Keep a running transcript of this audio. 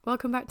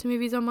Welcome back to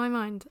Movies on My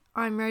Mind.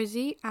 I'm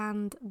Rosie,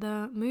 and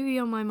the movie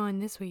on my mind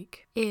this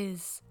week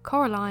is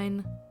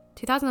Coraline,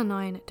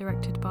 2009,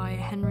 directed by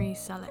Henry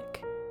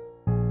Selick.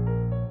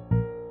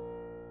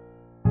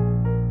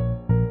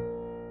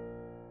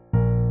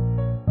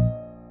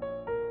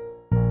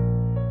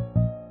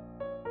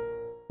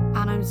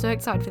 And I'm so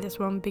excited for this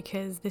one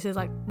because this is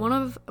like one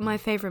of my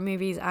favourite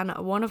movies and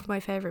one of my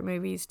favourite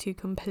movies to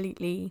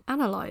completely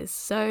analyse.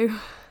 So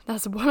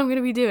that's what I'm going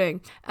to be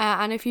doing.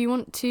 And if you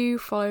want to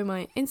follow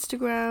my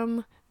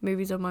Instagram,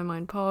 Movies on My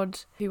Mind Pod,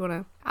 if you want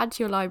to add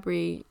to your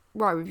library,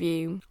 write a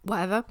review,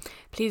 whatever,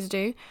 please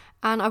do.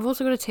 And I've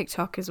also got a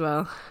TikTok as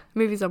well,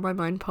 Movies on My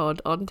Mind Pod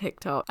on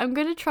TikTok. I'm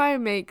going to try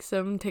and make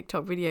some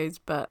TikTok videos,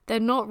 but they're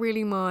not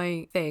really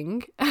my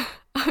thing.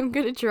 I'm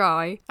going to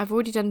try. I've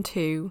already done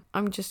 2.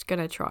 I'm just going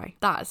to try.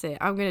 That's it.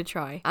 I'm going to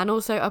try. And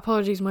also,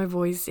 apologies, my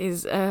voice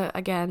is,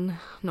 again,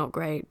 not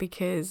great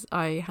because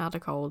I had a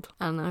cold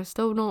and I've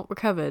still not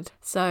recovered.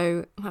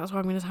 So that's why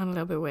I'm going to sound a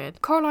little bit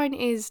weird. Coraline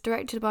is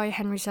directed by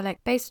Henry Selick,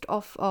 based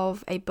off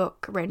of a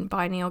book written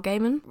by Neil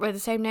Gaiman with the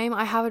same name.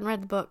 I haven't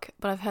read the book,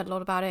 but I've heard a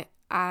lot about it.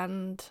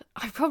 And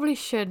I probably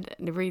should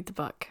read the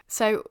book.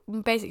 So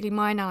basically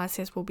my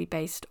analysis will be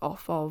based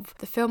off of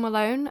the film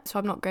alone, so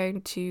I'm not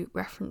going to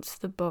reference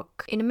the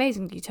book in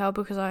amazing detail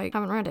because I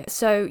haven't read it.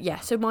 So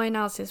my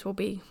analysis will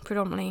be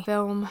predominantly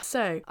film.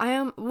 So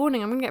I'm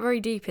going to get very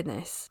deep in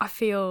this. I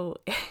feel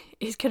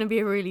it's going to be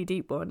a really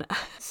deep one.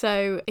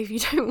 So if you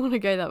don't want to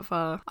go that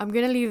far, I'm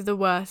going to leave the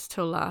worst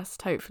till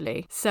last,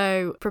 hopefully.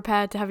 So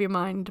prepare to have your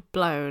mind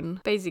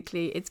blown.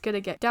 Basically, it's going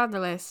to get down the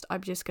list.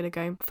 I'm just going to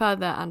go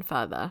further and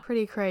further.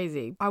 Pretty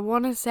crazy. I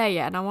want to say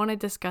it and I want to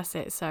discuss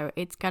it, so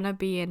it's going to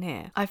be in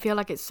here. I feel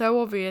like it's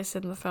so obvious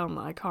in the film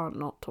that I can't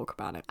not talk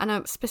about it. And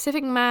a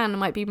specific man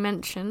might be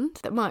mentioned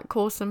that might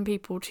cause some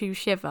people to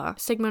shiver.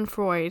 Sigmund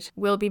Freud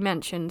will be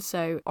mentioned,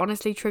 so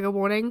honestly, trigger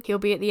warning, he'll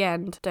be at the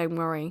end. Don't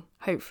worry.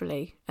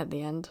 Hopefully at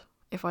the end,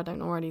 if I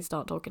don't already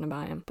start talking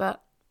about him.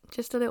 But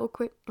just a little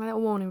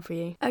warning for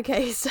you.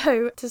 Okay,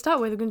 so to start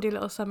with, we're going to do a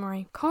little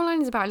summary.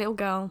 Coraline is about a little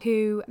girl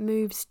who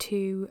moves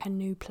to a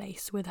new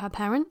place with her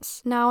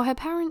parents. Now, her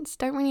parents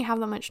don't really have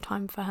that much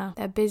time for her.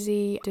 They're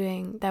busy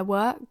doing their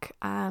work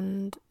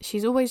and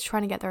she's always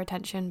trying to get their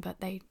attention,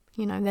 but they're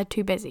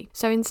too busy.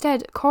 So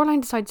instead,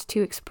 Coraline decides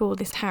to explore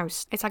this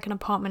house. It's like an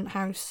apartment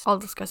house. I'll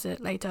discuss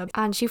it later.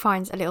 And she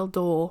finds a little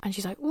door and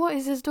she's like, what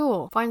is this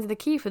door? Finds the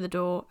key for the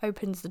door,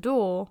 opens the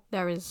door.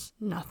 There is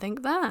nothing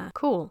there.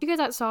 Cool. She goes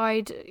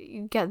outside,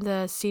 you get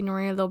the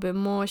scenery a little bit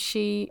more.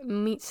 She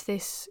meets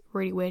this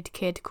really weird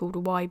kid called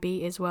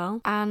YB as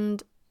well.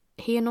 And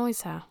he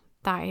annoys her.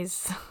 That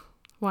is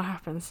what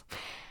happens.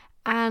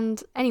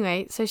 And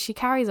anyway, so she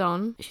carries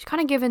on. She's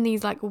kind of given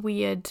these like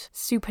weird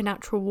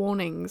supernatural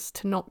warnings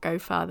to not go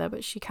further,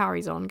 but she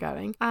carries on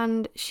going.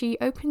 And she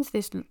opens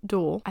this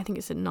door. I think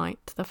it's at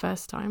night the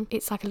first time.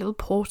 It's like a little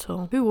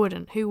portal. Who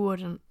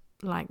wouldn't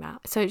like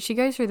that? So she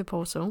goes through the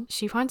portal.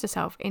 She finds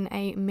herself in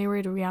a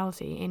mirrored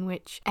reality in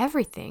which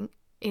everything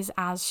is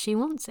as she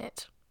wants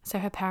it. So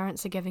her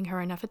parents are giving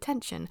her enough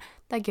attention.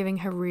 They're giving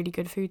her really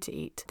good food to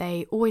eat.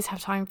 They always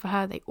have time for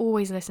her. They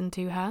always listen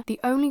to her.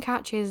 The only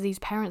catch is these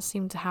parents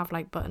seem to have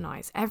like button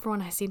eyes.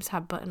 Everyone seems to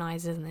have button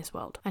eyes in this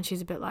world. And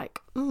she's a bit like,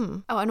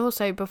 Oh, and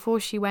also before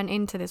she went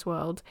into this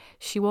world,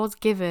 she was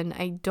given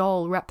a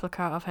doll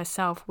replica of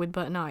herself with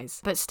button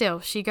eyes. But still,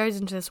 she goes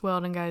into this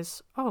world and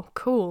goes, oh,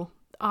 cool.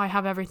 I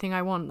have everything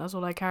I want. That's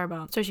all I care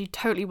about. So she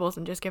totally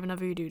wasn't just given a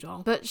voodoo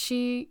doll. But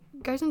she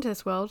goes into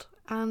this world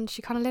and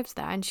she kind of lives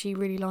there and she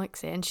really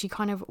likes it. And she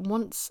kind of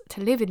wants to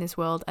live in this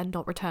world and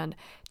not return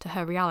to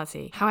her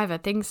reality. However,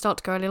 things start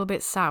to go a little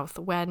bit south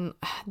when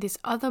this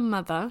other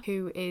mother,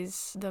 who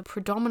is the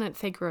predominant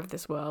figure of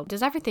this world,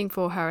 does everything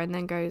for her and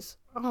then goes,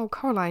 oh,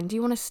 Coraline, do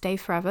you want to stay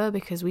forever?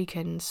 Because we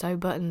can sew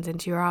buttons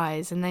into your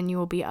eyes and then you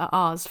will be at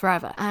ours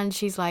forever. And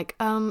she's like,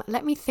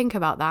 let me think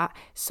about that.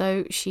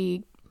 So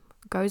she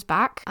goes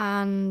back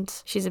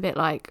and she's a bit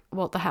like,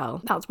 what the hell?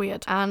 That's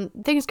weird. And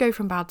things go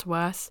from bad to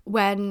worse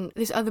when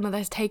this other mother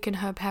has taken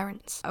her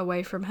parents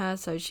away from her,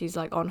 so she's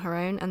like on her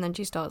own, and then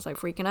she starts like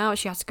freaking out.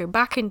 She has to go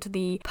back into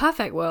the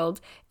perfect world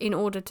in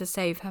order to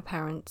save her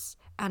parents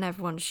and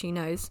everyone she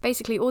knows.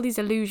 Basically, all these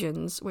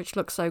illusions, which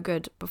look so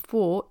good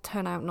before,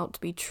 turn out not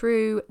to be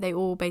true. They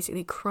all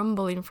basically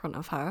crumble in front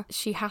of her.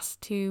 She has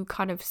to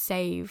kind of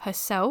save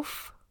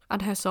herself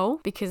and her soul,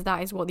 because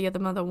that is what the other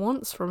mother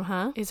wants from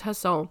her, is her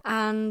soul.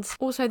 And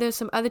also there's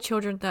some other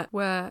children that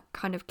were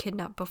kind of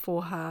kidnapped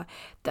before her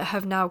that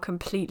have now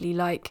completely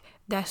like,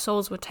 their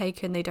souls were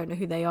taken, they don't know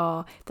who they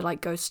are, they're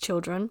like ghost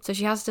children. So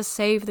she has to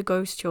save the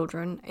ghost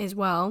children as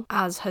well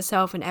as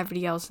herself and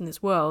everybody else in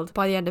this world.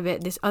 By the end of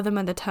it, this other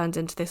mother turns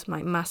into this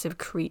like massive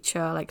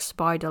creature, like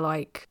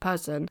spider-like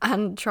person,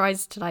 and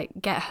tries to like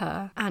get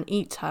her and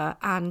eat her,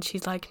 and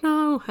she's like,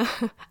 no.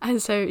 And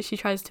so she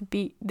tries to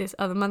beat this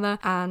other mother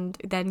and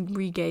then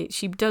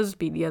she does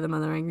beat the other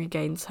mother and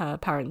regains her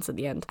parents at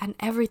the end, and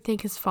everything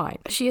is fine.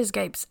 She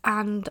escapes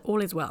and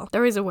all is well.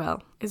 There is a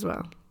well as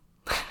well.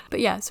 But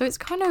yeah, so it's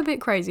kind of a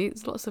bit crazy.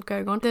 There's lots of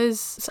going on.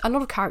 There's a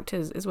lot of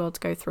characters as well to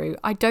go through.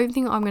 I don't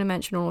think I'm going to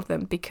mention all of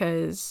them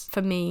because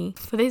for me,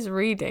 for this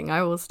reading,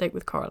 I will stick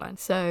with Coraline.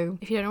 So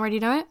if you don't already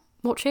know it,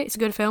 watch it. It's a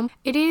good film.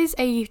 It is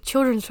a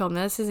children's film.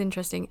 This is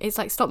interesting. It's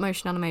like stop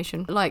motion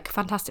animation, like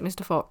Fantastic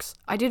Mr. Fox.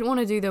 I didn't want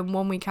to do them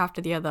one week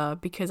after the other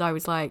because I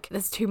was like,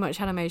 there's too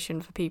much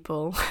animation for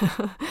people.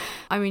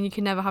 I mean, you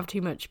can never have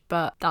too much,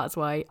 but that's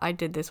why I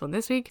did this one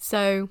this week.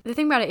 So the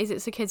thing about it is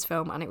it's a kids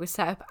film and it was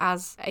set up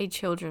as a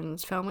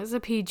children's film. It's a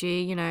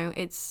PG, you know,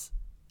 it's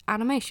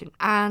animation.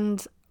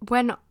 And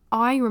when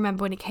I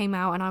remember when it came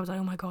out and I was like,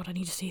 oh my god, I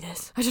need to see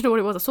this. I don't know what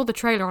it was. I saw the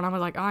trailer and I was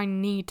like, I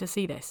need to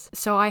see this.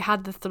 So I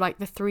had the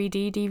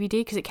 3D DVD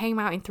because it came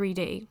out in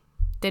 3D.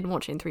 Didn't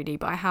watch it in 3D,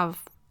 but I have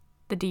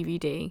the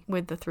DVD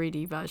with the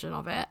 3D version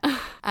of it.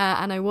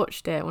 And I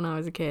watched it when I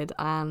was a kid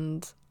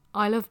and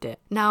I loved it.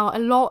 Now, a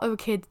lot of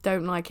kids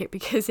don't like it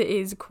because it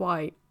is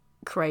quite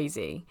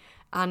crazy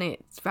and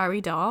it's very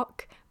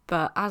dark.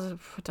 But I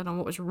don't know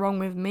what was wrong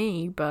with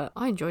me, but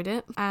I enjoyed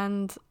it.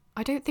 And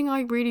I don't think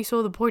I really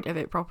saw the point of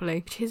it properly,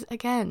 which is,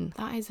 again,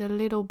 that is a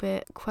little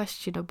bit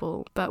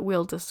questionable, but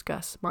we'll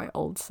discuss my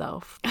old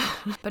self.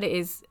 But it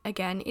is,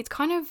 again,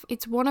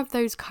 it's one of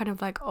those kind of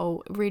like,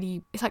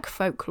 really, it's like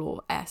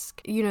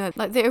folklore-esque, you know,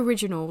 like the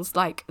originals,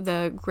 like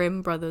the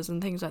Grimm brothers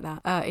and things like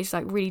that. It's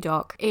like really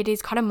dark. It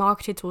is kind of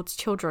marketed towards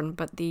children,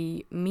 but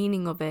the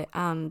meaning of it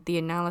and the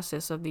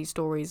analysis of these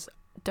stories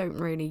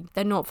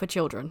they're not for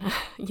children,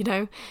 you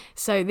know?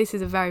 So this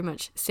is a very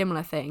much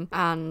similar thing,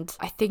 and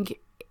I think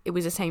it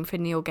was the same for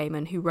Neil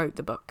Gaiman, who wrote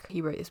the book.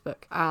 He wrote this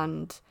book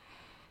and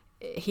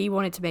he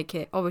wanted to make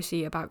it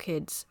obviously about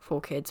kids,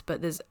 for kids,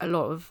 but there's a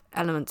lot of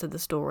elements of the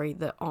story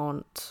that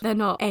they're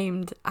not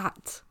aimed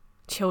at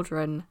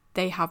children.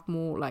 They have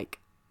more like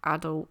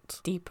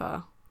adult,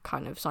 deeper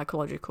kind of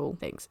psychological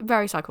things.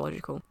 Very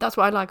psychological. That's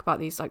what I like about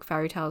these like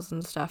fairy tales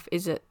and stuff,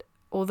 is that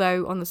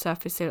although on the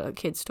surface they're like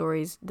kids'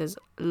 stories, there's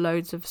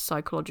loads of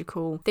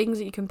psychological things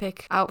that you can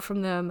pick out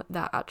from them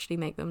that actually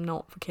make them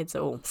not for kids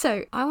at all.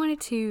 So I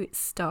wanted to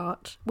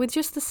start with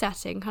just the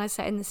setting, kind of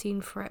setting the scene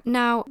for it.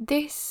 Now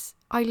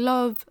I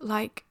love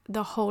like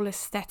the whole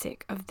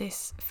aesthetic of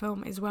this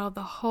film as well.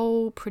 The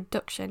whole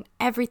production,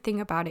 everything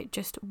about it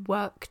just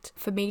worked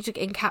for me to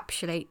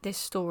encapsulate this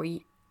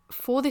story.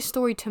 For this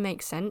story to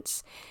make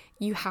sense,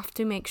 you have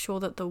to make sure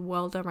that the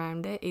world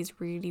around it is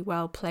really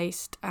well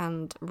placed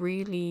and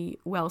really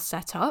well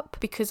set up,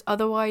 because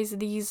otherwise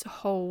these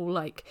whole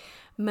like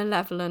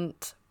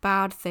malevolent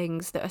bad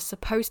things that are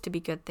supposed to be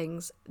good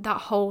things, that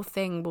whole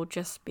thing will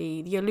just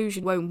be, the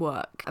illusion won't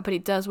work, but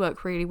it does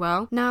work really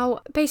well. Now,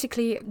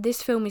 basically,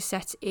 this film is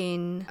set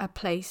in a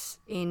place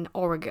in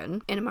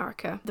Oregon, in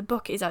America. The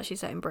book is actually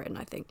set in Britain,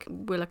 I think.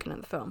 We're looking at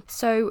the film.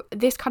 So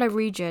this kind of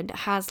region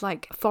has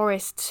like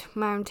forests,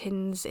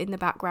 mountains in the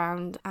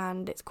background,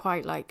 and it's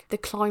quite like, the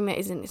climate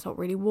it's not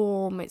really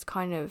warm, it's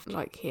kind of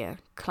like here,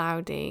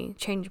 cloudy,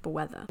 changeable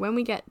weather. When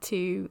we get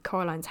to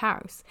Coraline's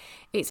house,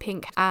 it's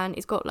pink and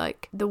it's got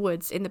like the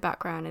woods in the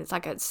background, and it's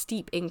like a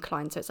steep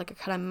incline, so it's like a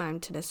kind of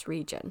mountainous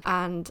region.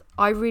 And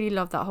I really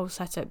love that whole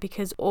setup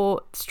because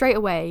straight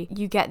away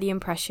you get the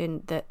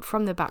impression that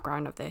from the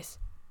background of this,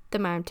 the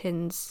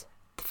mountains,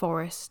 the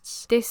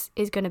forests, this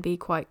is going to be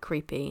quite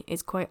creepy.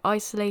 It's quite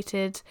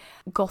isolated.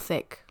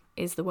 Gothic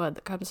is the word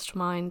that comes to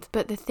mind.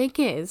 But the thing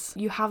is,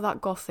 you have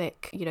that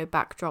gothic, you know,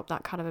 backdrop,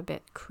 that kind of a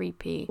bit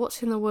creepy,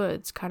 what's in the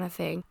woods kind of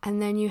thing,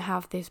 and then you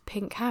have this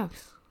pink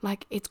house.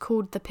 Like, it's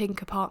called The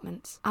Pink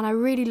Apartments. And I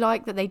really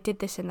like that they did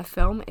this in the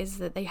film, is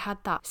that they had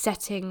that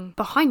setting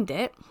behind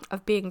it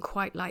of being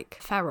quite, like,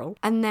 feral.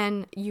 And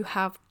then you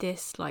have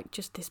this, like,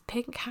 just this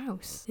pink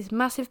house. This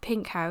massive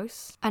pink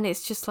house. And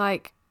it's just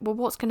like, well,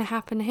 what's going to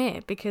happen here?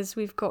 Because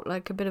we've got,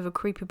 like, a bit of a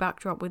creepy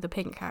backdrop with a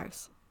pink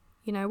house.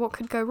 You know, what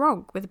could go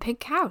wrong with a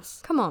pink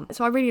house? Come on.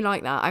 So I really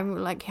like that. I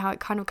like how it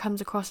kind of comes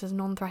across as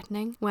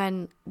non-threatening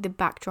when the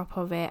backdrop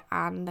of it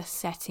and the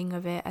setting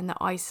of it and the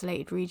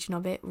isolated region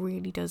of it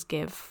really does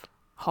give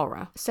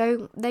horror.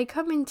 So they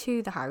come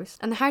into the house,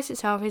 and the house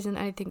itself isn't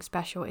anything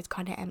special. It's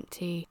kind of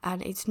empty,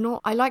 and it's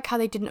not, I like how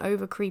they didn't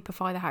over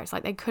creepify the house.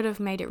 Like, they could have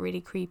made it really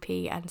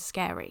creepy and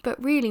scary.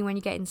 But really, when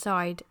you get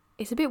inside,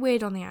 it's a bit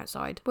weird on the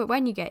outside. But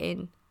when you get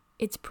in,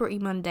 it's pretty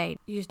mundane.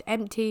 It's just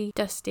empty,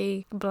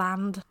 dusty,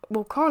 bland.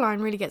 Well, Coraline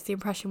really gets the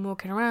impression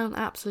walking around,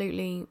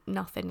 absolutely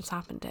nothing's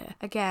happened here.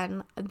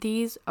 Again,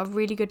 these are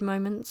really good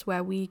moments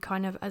where we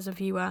kind of, as a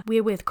viewer,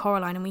 we're with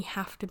Coraline and we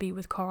have to be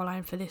with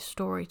Coraline for this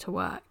story to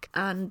work.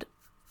 And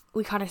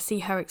we kind of see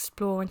her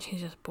explore and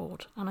she's just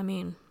bored. And I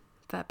mean,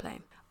 fair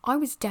play. I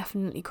was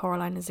definitely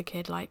Coraline as a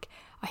kid. Like,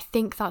 I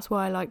think that's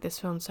why I like this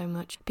film so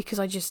much, because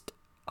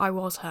I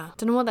was her.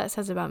 Don't know what that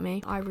says about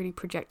me. I really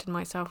projected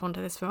myself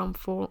onto this film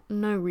for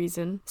no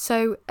reason.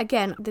 So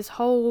again, this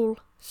whole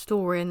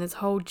story and this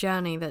whole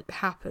journey that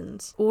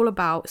happens, all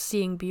about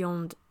seeing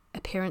beyond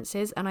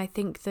appearances, and I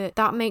think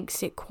that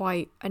makes it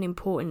quite an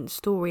important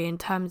story in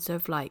terms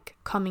of like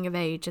coming of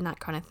age and that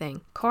kind of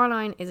thing.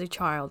 Coraline is a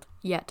child,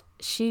 yet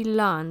she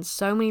learns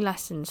so many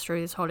lessons through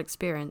this whole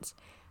experience,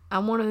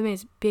 And one of them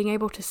is being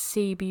able to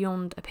see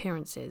beyond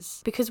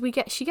appearances. Because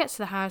she gets to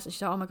the house and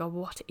she's like, oh my god,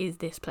 what is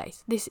this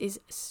place? This is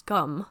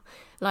scum.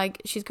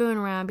 Like, she's going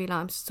around being like,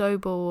 I'm so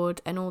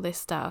bored and all this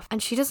stuff.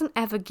 And she doesn't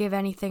ever give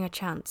anything a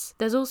chance.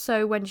 There's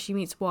also when she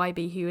meets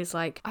YB, who is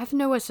like, I have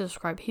no words to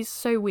describe. He's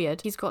so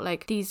weird. He's got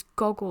like these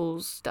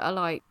goggles that are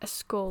like a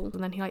skull,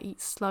 and then he like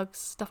eats slugs,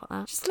 stuff like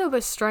that. Just a little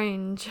bit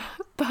strange.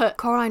 But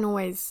Coraline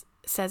always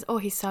says, oh,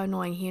 he's so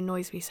annoying. He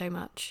annoys me so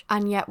much.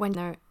 And yet when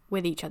they're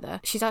with each other,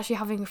 she's actually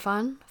having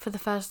fun for the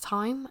first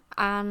time.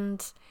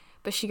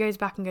 But she goes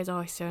back and goes, oh,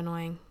 he's so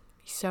annoying.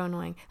 He's so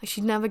annoying. Like, she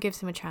never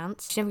gives him a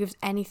chance. She never gives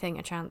anything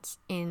a chance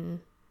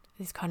in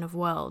this kind of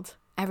world.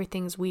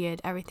 Everything's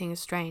weird. Everything is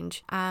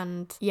strange.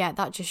 And yeah,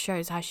 that just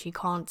shows how she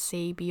can't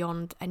see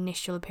beyond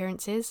initial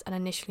appearances and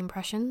initial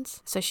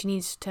impressions. So she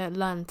needs to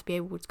learn to be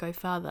able to go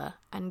further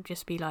and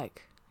just be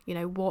like, you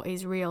know, what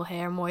is real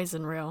here and what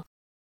isn't real.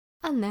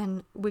 And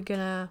then we're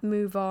gonna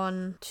move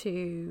on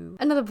to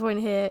another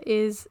point here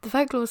is the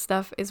folklore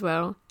stuff as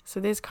well. So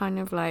this kind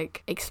of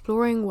like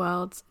exploring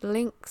worlds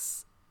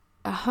links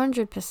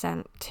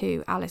 100%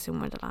 to Alice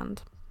in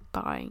Wonderland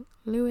by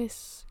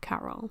Lewis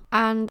Carroll.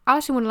 And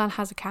Alice in Wonderland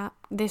has a cat.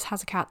 This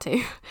has a cat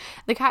too.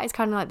 The cat is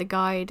kind of like the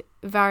guide,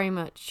 very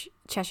much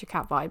Cheshire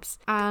Cat vibes.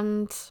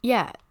 And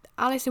yeah,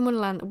 Alice in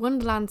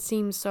Wonderland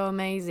seems so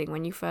amazing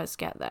when you first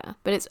get there.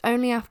 But it's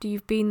only after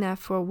you've been there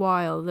for a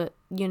while that,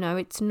 you know,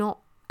 it's not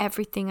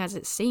everything as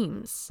it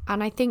seems.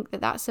 And I think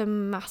that that's a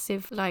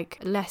massive like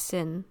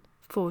lesson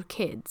for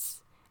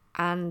kids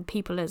and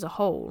people as a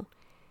whole,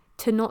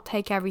 to not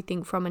take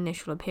everything from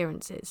initial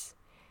appearances.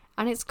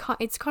 And it's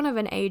kind of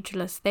an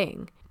ageless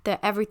thing, that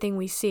everything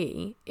we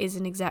see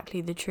isn't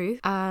exactly the truth.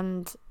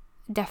 And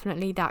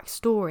definitely that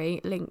story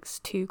links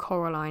to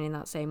Coraline in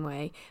that same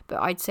way.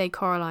 But I'd say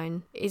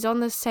Coraline is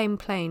on the same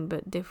plane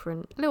but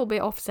different, a little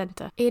bit off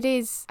centre. It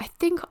is, I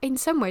think in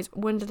some ways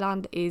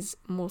Wonderland is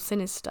more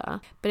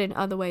sinister, but in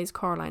other ways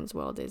Coraline's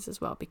world is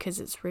as well, because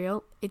it's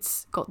real.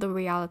 It's got the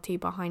reality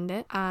behind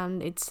it,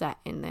 and it's set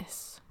in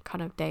this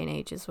kind of day and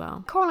age as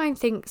well. Coraline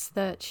thinks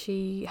that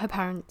her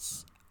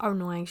parents are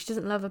annoying. She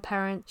doesn't love her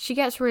parents. She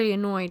gets really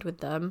annoyed with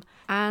them,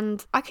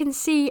 and I can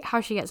see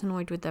how she gets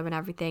annoyed with them and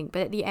everything,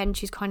 but at the end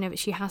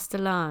she has to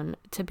learn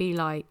to be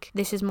like,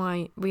 this is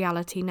my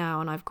reality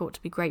now and I've got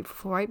to be grateful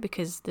for it,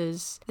 because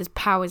there's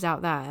powers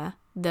out there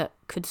that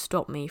could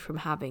stop me from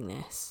having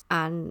this.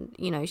 And,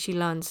 you know, she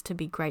learns to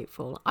be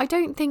grateful. I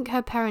don't think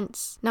her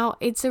parents... Now,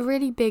 it's a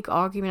really big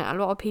argument. A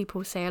lot of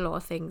people say a lot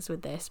of things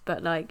with this,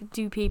 but like,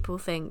 do people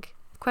think...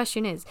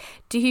 Question is,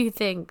 do you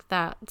think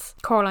that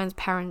Coraline's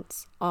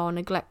parents are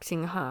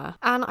neglecting her?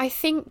 And I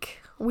think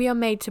we are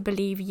made to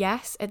believe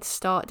yes at the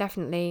start,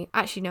 definitely.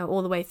 Actually, no,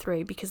 all the way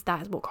through, because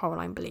that is what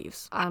Coraline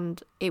believes.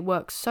 And it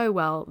works so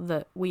well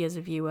that we as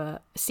a viewer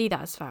see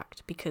that as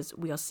fact, because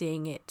we are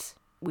seeing it.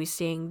 We're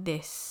seeing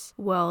this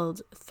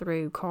world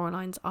through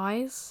Coraline's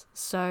eyes.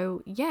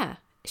 So yeah,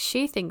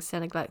 she thinks they're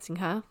neglecting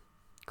her.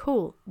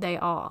 Cool, they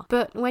are.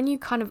 But when you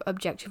kind of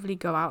objectively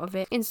go out of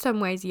it, in some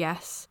ways,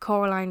 yes,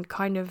 Coraline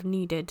kind of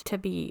needed to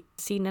be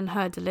seen and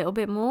heard a little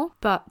bit more.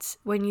 But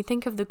when you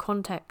think of the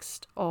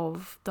context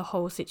of the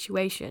whole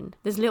situation,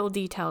 there's little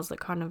details that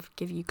kind of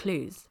give you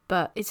clues.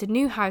 But it's a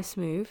new house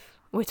move.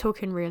 We're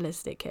talking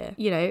realistic here.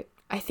 You know,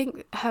 I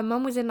think her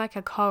mum was in like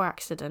a car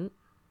accident,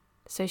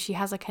 so she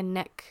has like a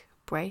neck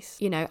brace,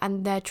 you know,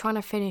 and they're trying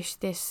to finish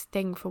this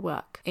thing for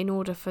work in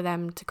order for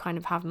them to kind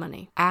of have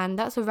money. And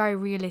that's a very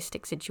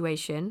realistic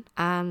situation,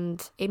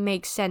 and it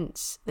makes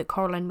sense that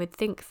Coraline would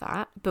think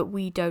that, but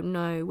we don't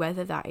know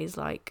whether that is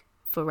like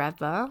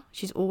forever.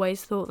 She's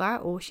always thought that,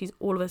 or she's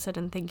all of a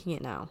sudden thinking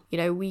it now. You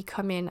know, we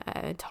come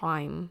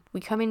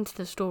into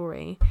the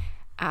story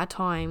at a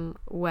time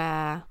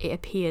where it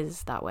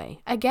appears that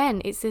way.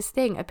 Again, it's this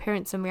thing,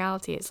 appearance and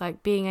reality. It's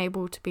like being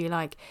able to be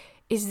like,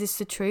 is this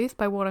the truth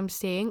by what I'm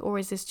seeing, or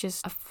is this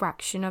just a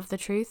fraction of the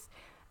truth?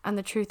 And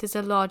the truth is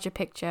a larger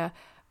picture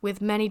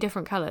with many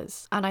different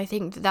colours. And I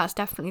think that that's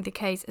definitely the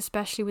case,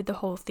 especially with the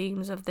whole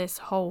themes of this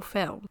whole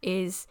film,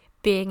 is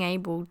being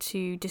able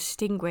to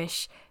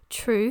distinguish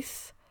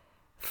truth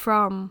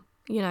from,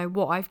 you know,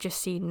 what I've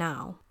just seen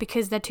now.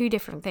 Because they're two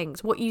different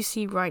things. What you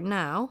see right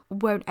now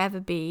won't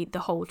ever be the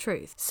whole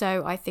truth.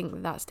 So I think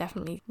that that's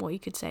definitely what you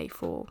could say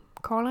for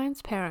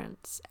Coraline's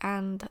parents,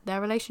 and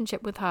their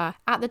relationship with her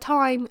at the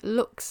time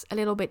looks a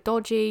little bit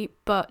dodgy,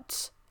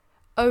 but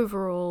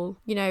overall,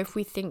 you know, if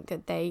we think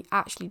that they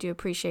actually do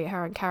appreciate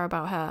her and care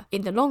about her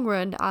in the long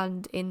run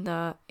and in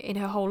her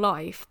whole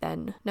life,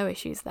 then no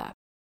issues there.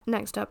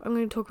 Next up, I'm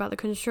going to talk about the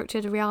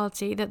constructed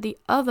reality that the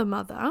other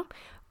mother,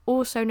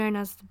 also known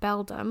as the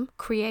beldam,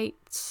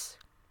 creates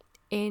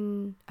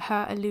in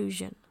her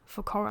illusion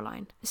for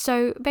Coraline.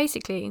 So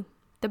basically,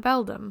 the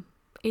beldam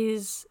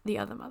is the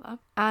other mother,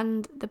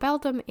 and the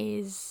beldam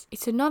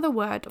it's another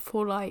word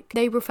for, like,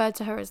 they refer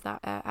to her as that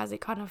as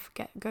it kind of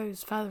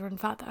goes further and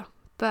further.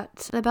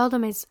 But the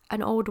beldam is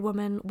an old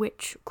woman,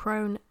 witch,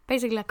 crone,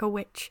 basically like a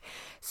witch.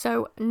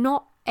 So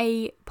not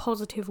a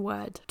positive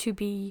word to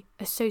be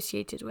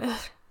associated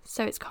with.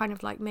 So it's kind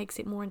of like makes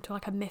it more into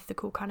like a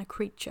mythical kind of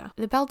creature.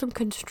 The beldam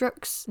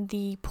constructs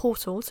the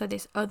portal, so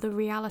this other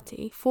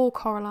reality, for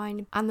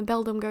Coraline, and the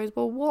beldam goes,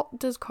 well, what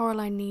does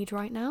Coraline need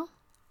right now?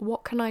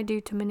 What can I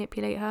do to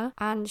manipulate her?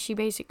 And she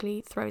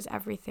basically throws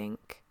everything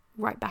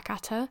right back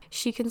at her.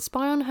 She can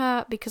spy on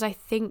her because I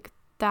think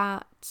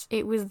that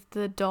it was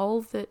the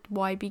doll that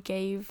YB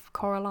gave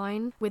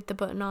Coraline with the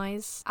button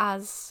eyes,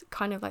 as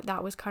kind of like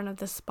that was kind of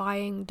the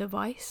spying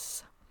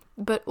device.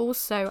 But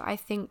also I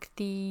think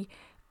the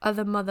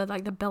other mother,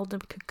 like the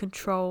beldam, could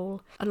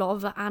control a lot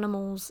of the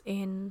animals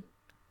in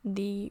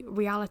the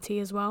reality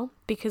as well,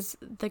 because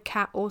the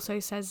cat also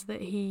says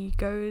that he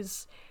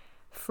goes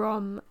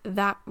from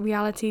that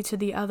reality to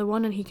the other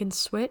one and he can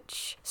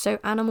switch. So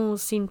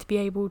animals seem to be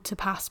able to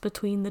pass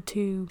between the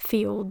two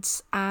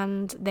fields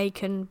and they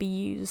can be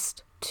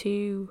used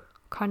to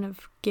kind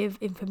of give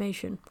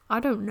information. I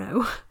don't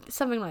know.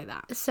 Something like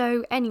that.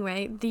 So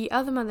anyway, the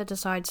other mother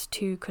decides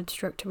to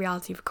construct a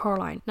reality for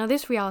Coraline. Now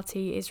this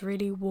reality is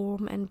really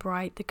warm and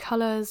bright. The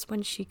colours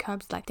when she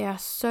comes, like, they are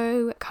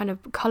so kind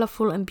of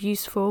colourful and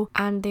beautiful,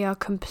 and they are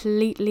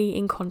completely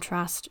in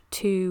contrast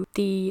to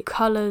the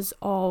colours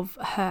of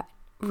her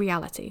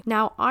reality.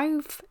 Now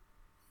I've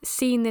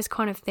seen this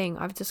kind of thing,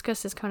 I've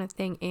discussed this kind of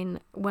thing in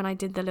when I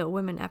did the Little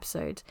Women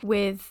episode,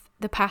 with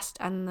the past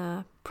and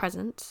the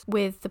present,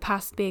 with the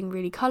past being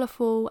really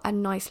colourful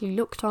and nicely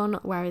looked on,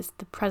 whereas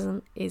the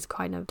present is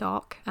kind of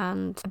dark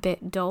and a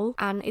bit dull.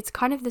 And it's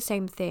kind of the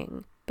same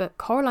thing, but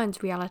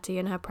Coraline's reality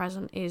and her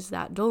present is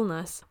that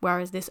dullness,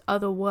 whereas this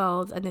other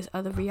world and this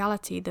other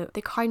reality, that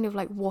they kind of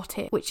like what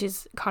if, which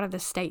is kind of the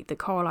state that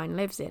Coraline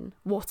lives in.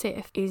 What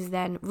if is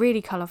then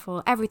really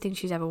colourful, everything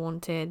she's ever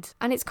wanted.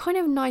 And it's kind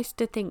of nice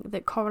to think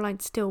that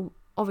Coraline still,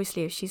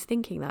 obviously if she's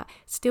thinking that,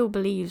 still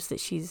believes that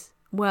she's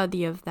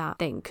worthy of that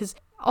thing. Because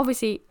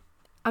obviously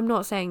I'm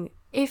not saying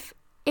if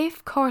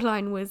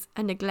Coraline was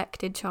a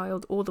neglected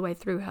child all the way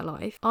through her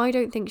life, I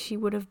don't think she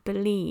would have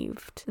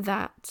believed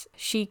that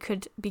she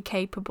could be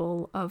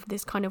capable of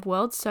this kind of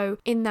world. So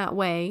in that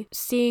way,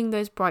 seeing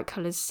those bright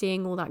colours,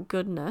 seeing all that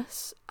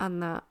goodness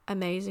and that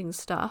amazing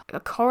stuff, a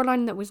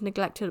Coraline that was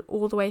neglected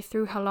all the way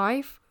through her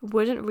life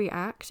wouldn't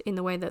react in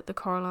the way that the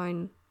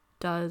Coraline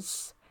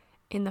does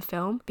in the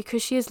film,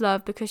 because she is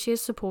loved, because she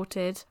is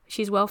supported,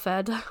 she's well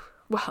fed.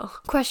 Well,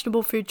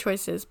 questionable food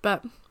choices,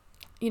 but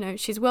you know,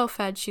 she's well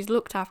fed, she's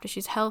looked after,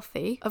 she's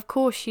healthy. Of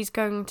course, she's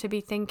going to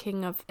be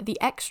thinking of the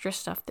extra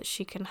stuff that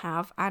she can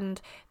have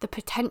and the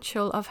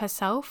potential of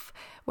herself.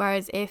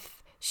 Whereas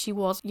if she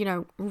was, you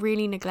know,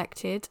 really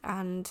neglected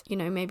and, you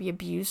know, maybe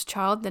abused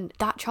child, then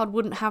that child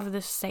wouldn't have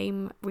the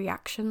same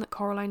reaction that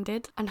Coraline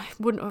did, and I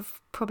wouldn't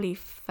have probably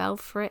fell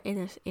for it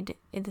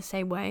in the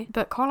same way.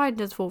 But Coraline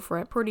does fall for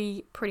it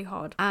pretty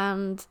hard,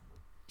 and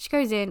she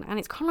goes in, and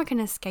it's kind of like an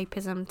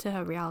escapism to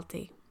her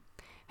reality.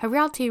 Her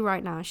reality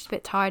right now, she's a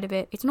bit tired of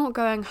it. It's not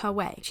going her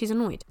way. She's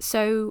annoyed.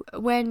 So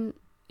when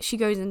she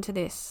goes into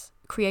this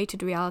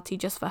created reality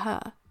just for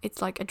her, it's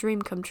like a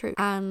dream come true.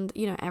 And,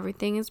 you know,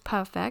 everything is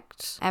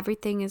perfect.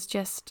 Everything is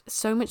just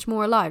so much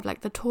more alive.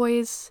 Like, the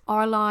toys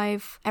are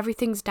alive.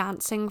 Everything's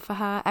dancing for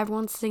her.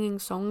 Everyone's singing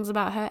songs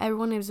about her.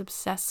 Everyone is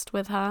obsessed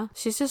with her.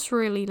 She's just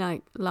really,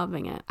 like,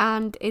 loving it.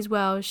 And as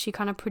well, she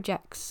kind of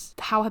projects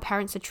how her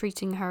parents are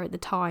treating her at the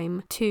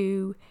time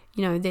to,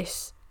 you know,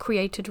 this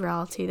created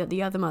reality that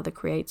the other mother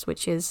creates,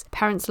 which is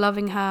parents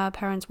loving her,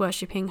 parents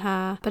worshipping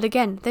her. But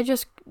again,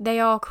 they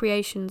are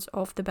creations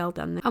of the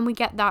beldam, and we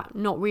get that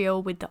not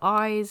real with the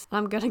eyes.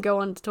 I'm going to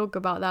go on to talk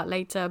about that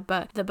later,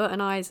 but the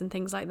button eyes and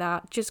things like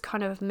that just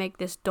kind of make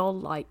this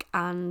doll-like,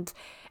 and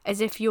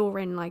as if you're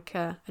in like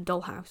a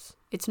dollhouse.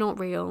 It's not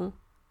real.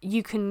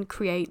 You can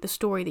create the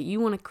story that you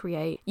want to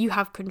create. You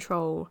have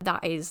control.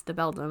 That is the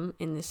beldam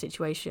in this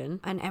situation,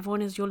 and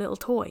everyone is your little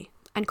toy.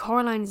 And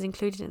Coraline is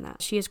included in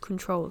that. She is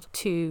controlled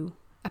to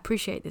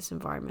appreciate this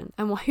environment.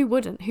 And who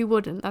wouldn't? Who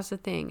wouldn't? That's the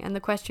thing. And the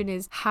question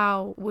is,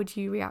 how would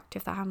you react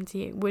if that happened to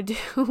you?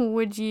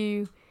 Would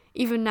you,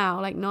 even now,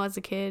 like not as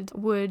a kid,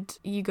 would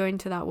you go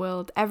into that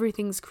world?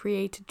 Everything's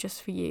created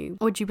just for you.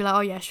 Or would you be like, oh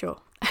yeah, sure.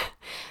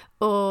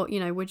 Or, you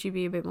know, would you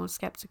be a bit more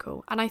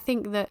skeptical? And I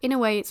think that in a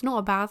way, it's not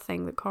a bad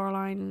thing that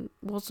Coraline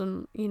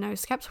wasn't, you know,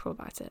 skeptical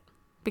about it.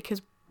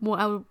 Because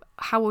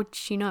how would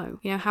she know?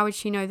 You know, how would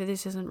she know that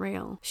this isn't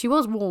real? She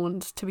was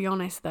warned, to be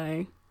honest,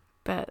 though.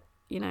 But,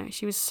 you know,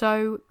 she was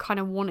so kind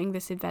of wanting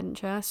this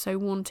adventure, so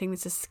wanting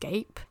this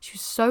escape. She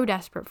was so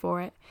desperate for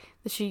it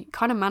that she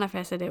kind of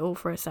manifested it all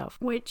for herself.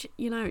 Which,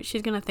 you know,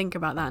 she's going to think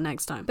about that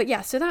next time. But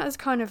yeah, so that is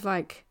kind of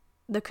like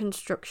the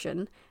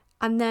construction.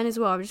 And then as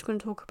well, I'm just going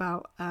to talk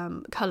about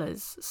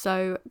colours.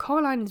 So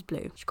Coraline is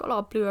blue. She's got a lot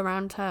of blue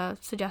around her,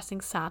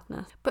 suggesting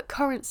sadness. But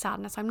current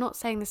sadness, I'm not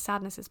saying this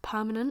sadness is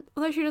permanent,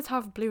 although she does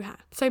have blue hair.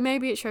 So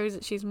maybe it shows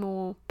that she's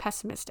more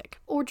pessimistic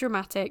or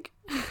dramatic,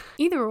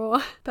 either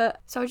or.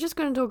 But so I'm just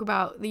going to talk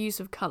about the use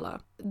of colour.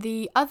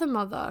 The other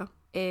mother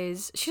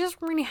she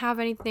doesn't really have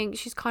anything.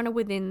 She's kind of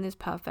within this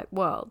perfect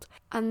world.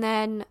 And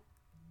then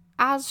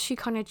as she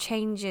kind of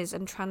changes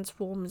and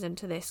transforms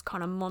into this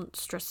kind of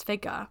monstrous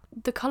figure,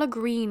 the colour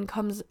green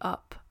comes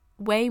up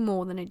way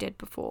more than it did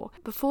before.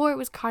 Before it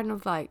was kind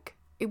of like,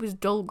 it was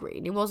dull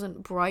green, it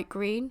wasn't bright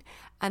green,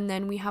 and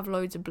then we have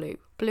loads of blue.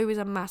 Blue is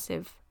a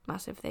massive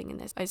thing in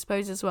this, I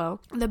suppose, as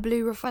well. The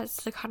blue refers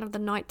to kind of the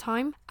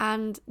nighttime,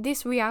 and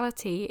this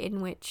reality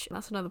in which,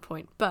 that's another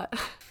point, but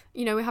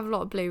we have a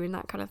lot of blue in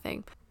that kind of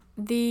thing.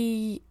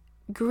 The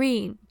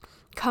green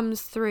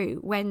comes through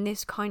when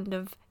this kind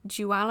of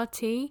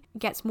duality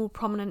gets more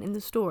prominent in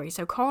the story.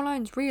 So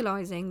Coraline's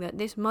realizing that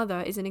this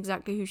mother isn't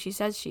exactly who she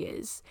says she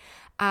is,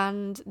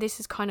 and this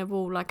is kind of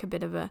all like a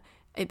bit of a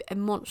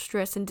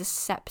monstrous and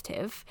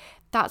deceptive.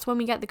 That's when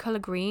we get the colour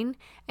green,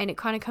 and it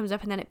kind of comes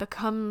up, and then it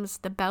becomes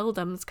the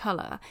beldam's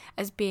colour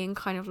as being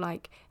kind of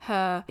like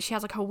she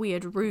has like a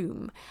weird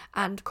room,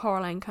 and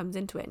Coraline comes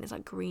into it and it's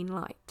like green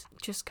light,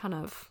 just kind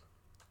of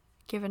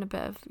given a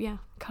bit of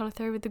colour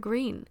through with the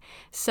green.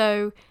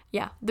 So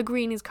the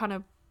green is kind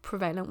of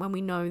prevalent when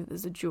we know that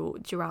there's a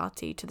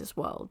duality to this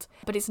world,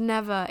 but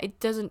it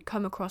doesn't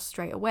come across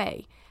straight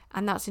away,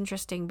 and that's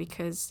interesting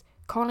because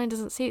Coraline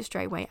doesn't see it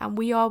straight away, and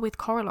we are with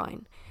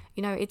Coraline.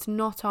 It's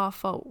not our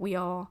fault. We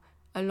are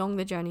along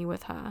the journey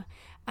with her,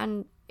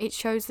 and it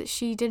shows that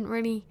she didn't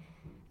really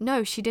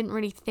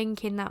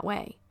think in that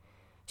way.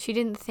 She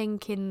didn't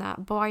think in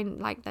that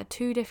blind, like the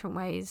two different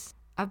ways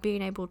of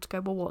being able to go,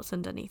 well, what's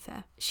underneath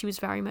there? She was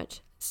very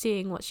much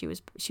seeing what she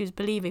was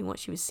believing what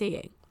she was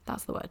seeing.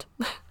 That's the word.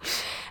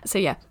 So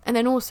and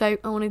then also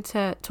I wanted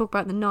to talk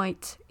about the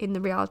night in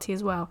the reality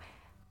as well.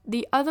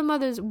 The other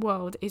mother's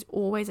world is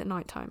always at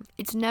nighttime.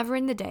 It's never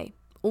in the day,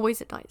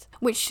 always at night,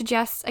 which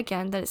suggests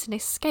again that it's an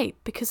escape,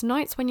 because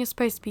night's when you're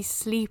supposed to be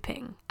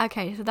sleeping.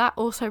 Okay, so that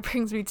also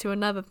brings me to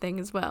another thing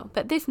as well.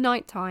 But this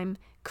nighttime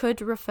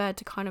could refer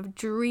to kind of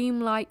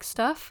dreamlike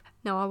stuff.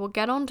 Now I will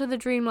get onto the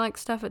dreamlike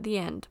stuff at the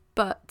end,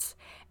 but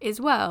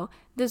as well,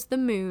 there's the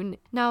moon.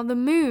 Now the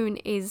moon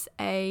is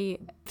a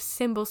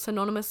symbol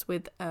synonymous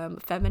with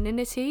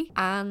femininity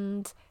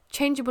and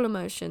changeable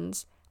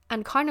emotions,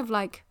 and kind of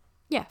like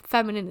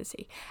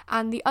femininity.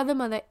 And the other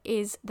mother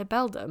is the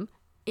beldam,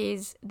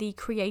 is the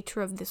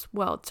creator of this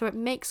world. So it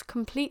makes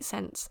complete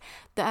sense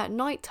that at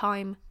night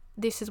time,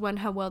 this is when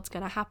her world's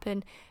going to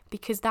happen,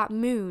 because that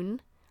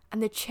moon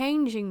and the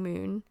changing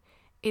moon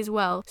as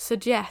well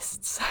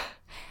suggests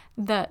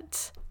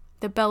that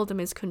the beldam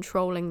is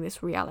controlling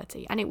this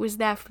reality, and it was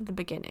there from the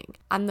beginning.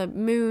 And the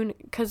moon,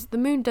 because the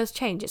moon does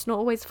change, it's not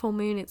always full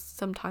moon,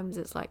 sometimes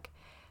it's like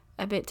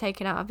a bit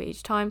taken out of it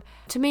each time.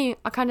 To me,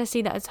 I kind of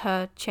see that as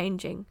her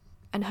changing,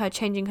 and her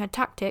changing her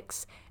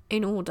tactics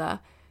in order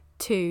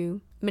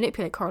to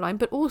manipulate Coraline.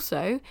 But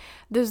also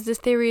there's this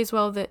theory as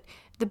well that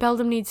the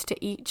beldam needs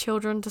to eat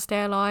children to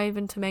stay alive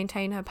and to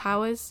maintain her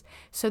powers.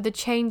 So the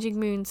changing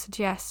moon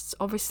suggests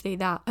obviously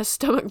that her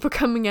stomach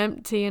becoming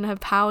empty and her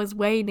powers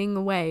waning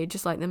away,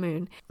 just like the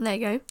moon. There you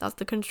go, that's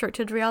the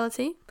constructed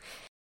reality.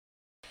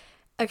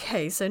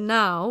 Okay, so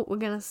now we're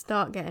gonna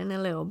start getting a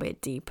little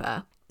bit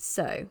deeper.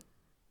 So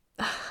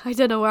I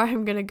don't know where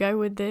I'm gonna go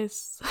with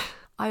this.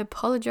 I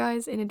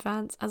apologise in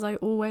advance, as I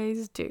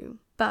always do.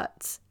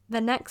 But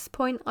the next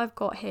point I've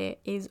got here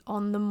is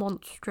on the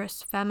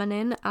monstrous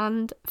feminine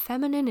and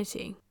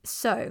femininity.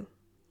 So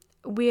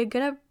we're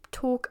going to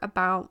talk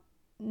about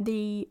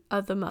the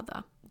other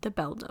mother, the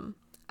beldam,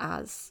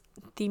 as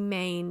the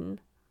main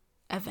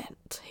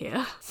event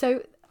here.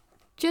 So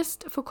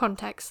just for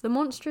context, The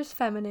Monstrous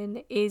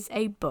Feminine is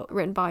a book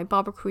written by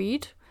Barbara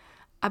Creed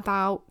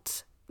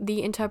about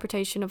the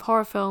interpretation of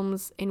horror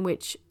films in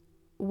which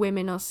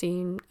women are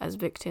seen as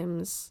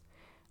victims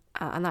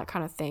and that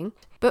kind of thing,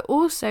 but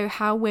also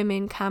how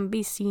women can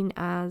be seen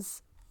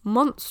as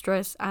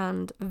monstrous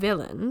and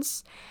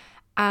villains.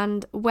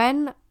 And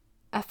when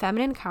a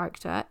feminine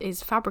character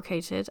is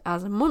fabricated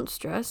as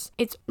monstrous,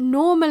 it's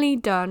normally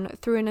done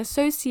through an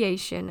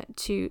association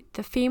to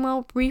the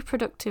female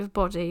reproductive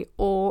body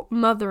or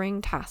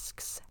mothering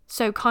tasks.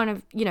 So kind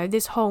of,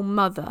 this whole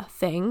mother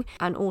thing,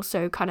 and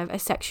also kind of a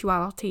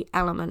sexuality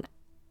element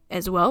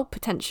as well,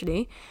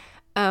 potentially.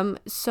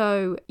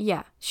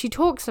 She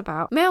talks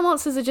about male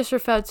monsters are just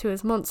referred to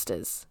as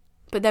monsters,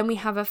 but then we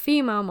have a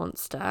female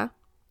monster,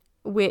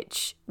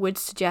 which would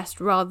suggest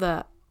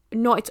rather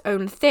not its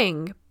own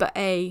thing, but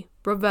a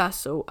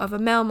reversal of a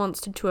male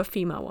monster to a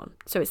female one.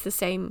 So it's the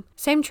same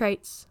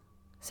traits,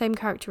 same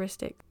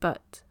characteristic,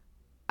 but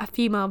a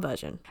female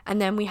version.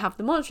 And then we have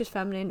the monstrous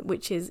feminine,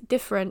 which is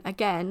different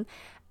again,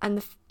 and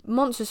the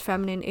monstrous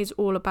feminine is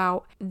all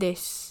about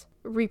this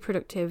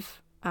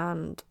reproductive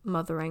and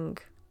mothering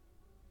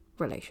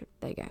relation.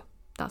 There you go,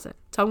 that's it.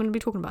 So I'm going to be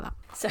talking about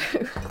that. So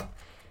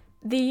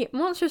the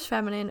monstrous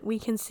feminine we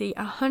can see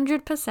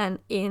 100%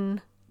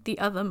 in the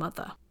other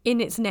mother, in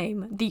its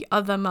name, the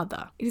other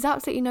mother. It is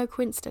absolutely no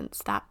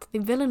coincidence that the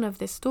villain of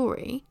this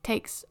story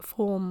takes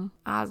form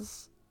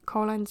as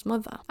Coraline's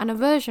mother and a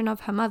version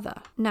of her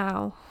mother.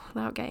 Now,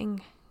 without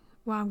getting,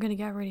 I'm going to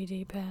get really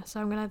deep here,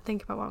 so I'm going to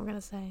think about what I'm going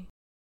to say.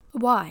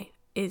 Why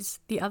is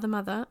the other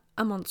mother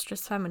a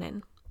monstrous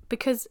feminine?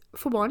 Because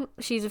for one,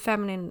 she's a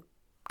feminine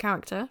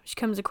character. She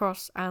comes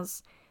across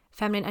as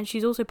feminine, and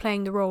she's also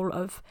playing the role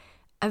of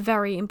a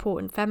very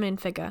important feminine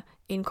figure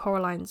in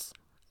Coraline's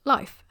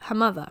life, her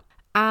mother.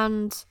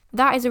 And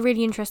that is a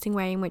really interesting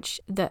way in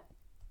which the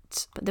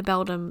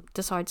beldam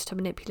decides to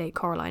manipulate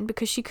Coraline,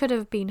 because she could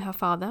have been her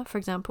father, for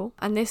example.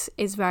 And this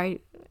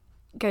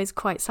goes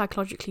quite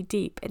psychologically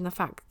deep in the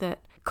fact that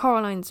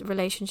Coraline's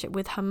relationship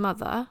with her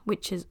mother,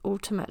 which is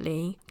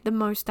ultimately the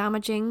most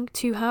damaging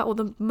to her, or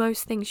the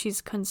most thing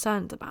she's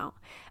concerned about.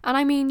 And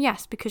I mean,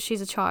 yes, because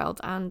she's a child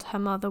and her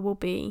mother will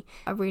be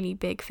a really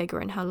big figure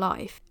in her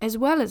life. As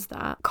well as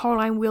that,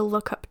 Coraline will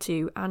look up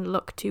to and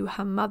look to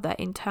her mother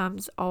in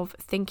terms of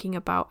thinking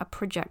about a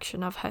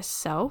projection of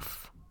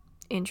herself,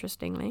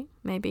 interestingly,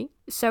 maybe.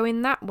 So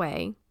in that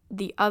way,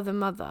 the other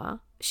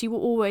mother, she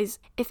will always,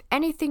 if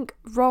anything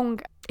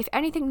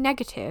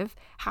negative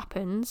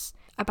happens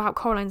about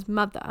Coraline's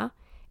mother,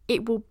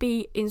 it will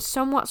be in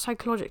somewhat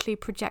psychologically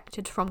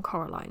projected from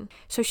Coraline.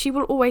 So she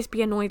will always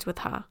be annoyed with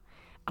her.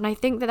 And I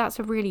think that that's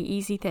a really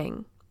easy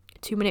thing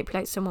to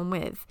manipulate someone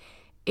with,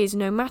 is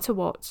no matter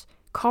what,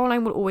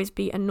 Coraline will always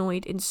be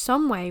annoyed in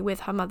some way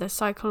with her mother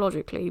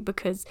psychologically,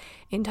 because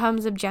in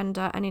terms of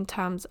gender and in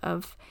terms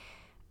of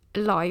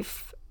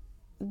life,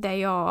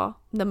 they are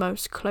the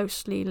most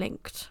closely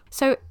linked.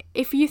 So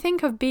if you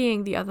think of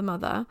being the other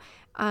mother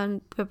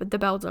and the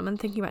beldam and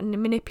thinking about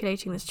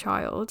manipulating this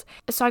child,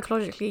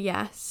 psychologically,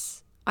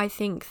 yes, I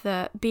think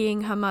that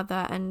being her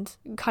mother and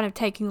kind of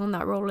taking on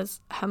that role as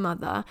her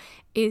mother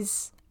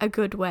is a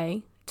good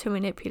way to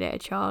manipulate a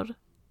child.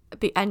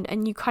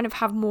 And you kind of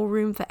have more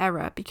room for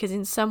error, because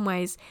in some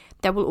ways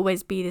there will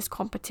always be this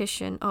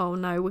competition. Oh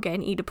no, we're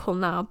getting Oedipal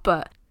now,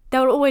 but there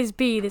will always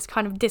be this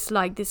kind of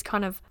dislike, this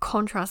kind of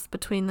contrast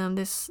between them,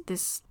 this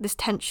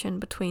tension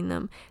between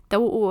them. There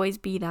will always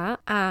be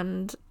that,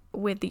 and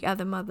with the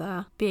other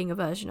mother being a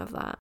version of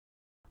that.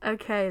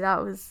 Okay,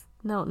 that was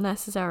not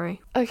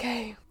necessary.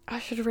 Okay, I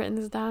should have written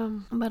this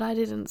down, but I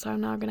didn't, so I'm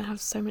now going to have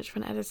so much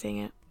fun editing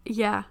it.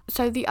 Yeah,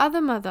 so the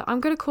other mother, I'm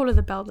going to call her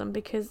the beldam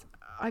because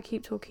I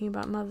keep talking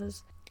about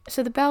mothers.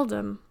 So the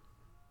beldam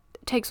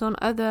takes on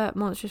other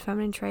monstrous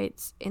feminine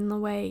traits in the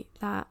way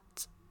that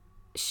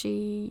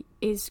she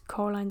is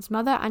Coraline's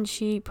mother and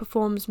she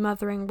performs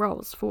mothering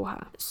roles for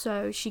her.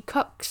 So she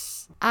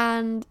cooks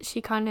and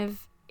she kind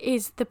of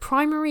is the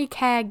primary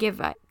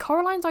caregiver.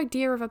 Coraline's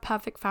idea of a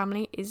perfect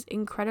family is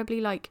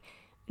incredibly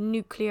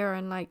nuclear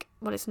and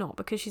well, it's not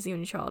because she's the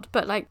only child,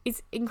 but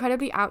it's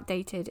incredibly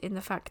outdated in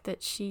the fact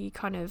that she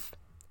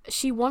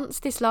wants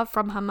this love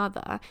from her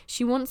mother.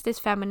 She wants this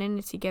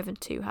femininity given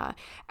to her,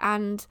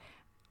 and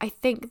I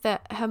think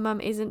that her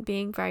mum isn't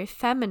being very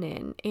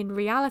feminine in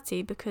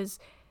reality, because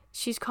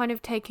she's kind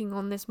of taking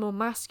on this more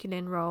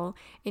masculine role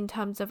in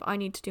terms of, I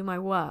need to do my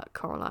work,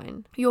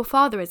 Coraline. Your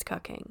father is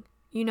cooking,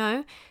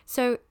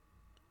 So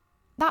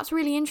that's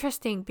really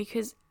interesting,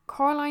 because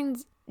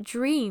Coraline's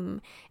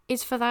dream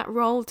is for that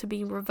role to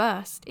be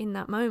reversed in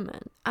that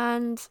moment.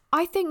 And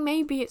I think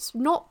maybe it's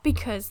not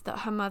because that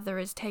her mother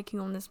is taking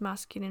on this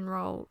masculine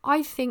role.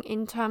 I think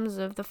in terms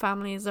of the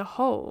family as a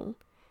whole,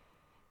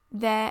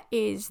 there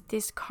is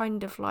this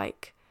kind of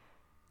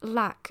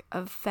lack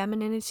of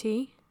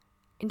femininity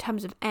in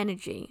terms of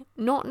energy.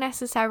 Not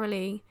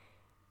necessarily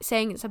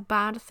saying it's a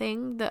bad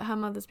thing that her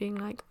mother's being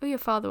like, oh, your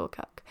father will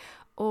cook,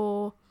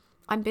 or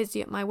I'm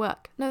busy at my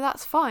work. No,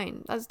 that's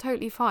fine. That's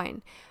totally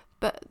fine.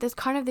 But there's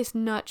kind of this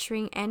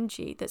nurturing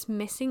energy that's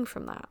missing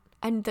from that,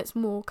 and that's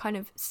more kind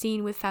of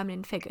seen with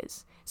feminine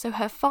figures. So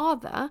her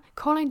father,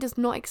 Coraline does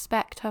not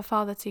expect her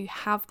father to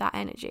have that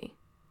energy.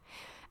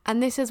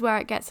 And this is where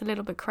it gets a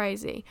little bit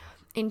crazy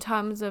in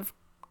terms of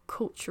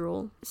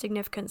cultural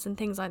significance and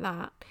things like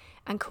that,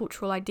 and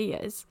cultural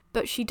ideas.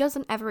 But she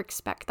doesn't ever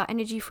expect that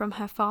energy from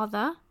her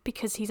father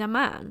because he's a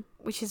man,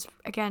 which is,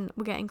 again,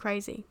 we're getting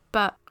crazy.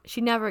 But she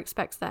never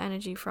expects that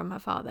energy from her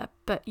father,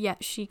 but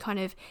yet she kind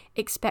of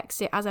expects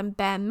it as a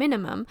bare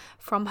minimum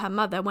from her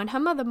mother, when her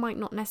mother might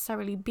not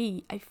necessarily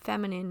be a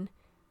feminine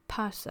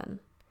person,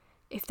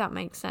 if that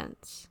makes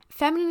sense.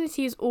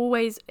 Femininity is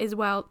always as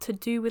well to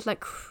do with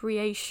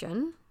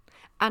creation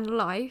and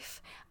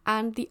life,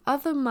 and the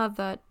other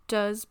mother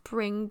does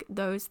bring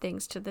those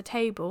things to the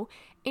table.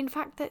 In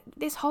fact, that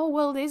this whole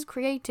world is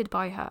created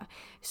by her.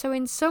 So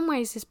in some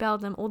ways, this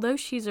beldam, although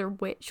she's a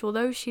witch,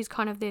 although she's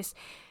kind of this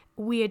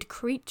weird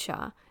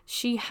creature,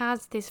 she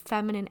has this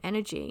feminine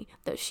energy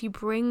that she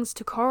brings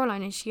to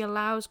Coraline, and she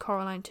allows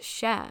Coraline to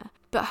share.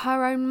 But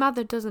her own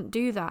mother doesn't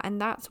do that,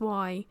 and that's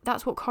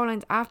what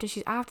Coraline's after.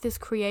 She's after this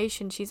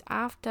creation, she's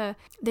after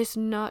this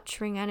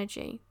nurturing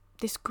energy,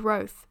 this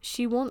growth.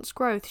 She wants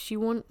growth, she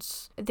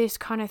wants this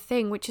kind of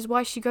thing, which is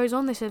why she goes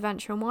on this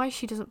adventure and why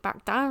she doesn't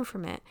back down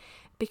from it,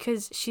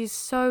 because she's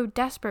so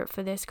desperate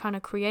for this kind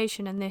of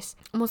creation and this,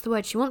 what's the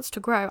word, she wants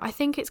to grow. I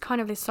think it's kind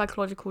of this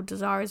psychological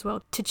desire as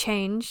well to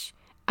change,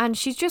 and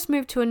she's just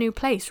moved to a new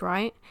place,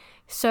 right?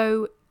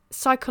 So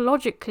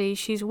psychologically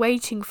she's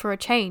waiting for a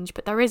change,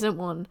 but there isn't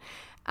one,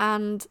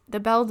 and the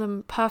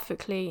beldam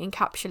perfectly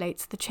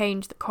encapsulates the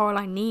change that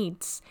Coraline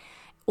needs,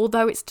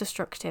 although it's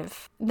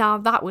destructive. Now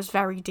that was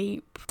very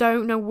deep.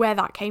 Don't know where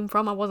that came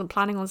from. I wasn't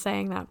planning on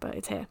saying that, but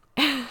it's here.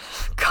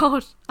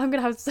 God, I'm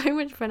gonna have so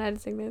much fun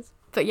editing this.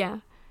 But yeah,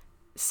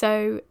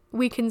 so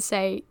we can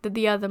say that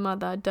the other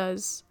mother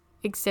does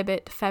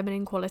exhibit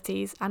feminine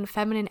qualities and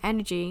feminine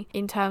energy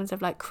in terms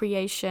of like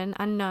creation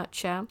and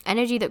nurture,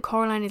 energy that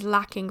Coraline is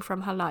lacking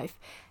from her life.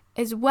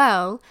 As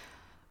well,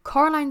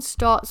 Coraline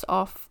starts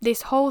off,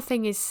 this whole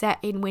thing is set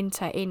in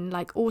winter, in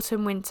like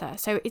autumn, winter,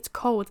 so it's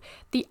cold.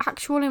 The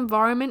actual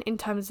environment in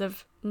terms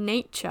of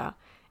nature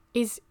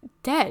is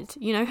dead.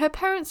 You know, her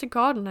parents are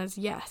gardeners,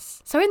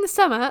 yes. So in the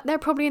summer, they're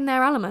probably in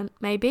their element,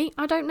 maybe,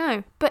 I don't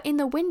know. But in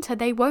the winter,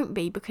 they won't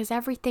be because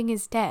everything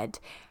is dead.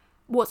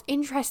 What's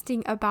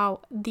interesting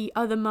about the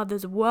other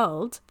mother's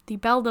world, the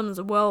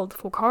Beldam's world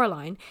for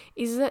Coraline,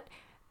 is that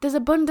there's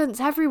abundance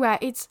everywhere.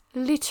 It's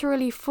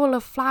literally full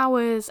of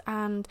flowers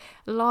and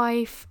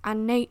life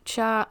and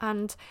nature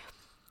and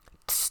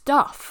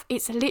stuff.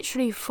 It's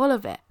literally full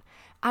of it.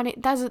 And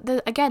there's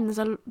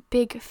a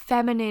big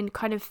feminine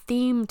kind of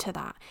theme to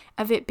that,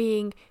 of it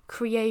being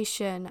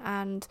creation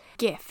and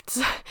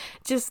gifts,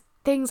 just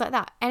things like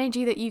that,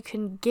 energy that you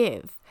can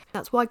give.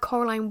 That's why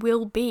Coraline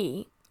will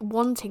be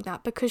wanting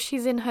that, because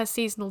she's in her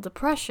seasonal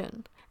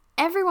depression.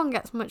 Everyone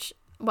gets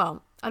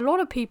a lot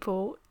of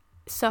people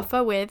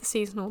suffer with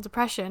seasonal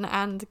depression,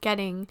 and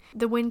getting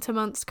the winter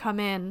months come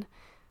in,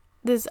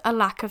 there's a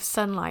lack of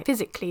sunlight.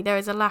 Physically, there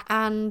is a lack.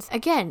 And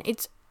again,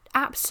 it's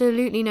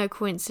absolutely no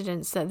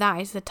coincidence that that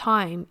is the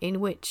time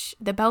in which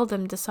the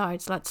Beldam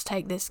decides, let's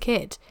take this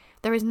kid.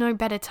 There is no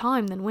better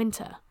time than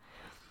winter,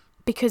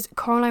 because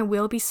Coraline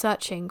will be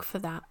searching for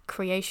that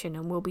creation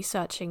and will be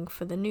searching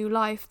for the new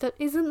life that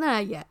isn't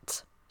there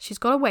yet. She's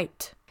got to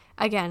wait.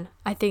 I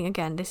think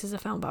this is a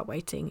film about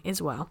waiting as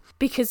well,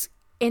 because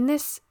in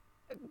this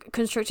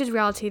constructed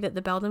reality that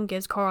the Beldam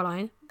gives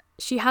Coraline,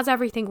 she has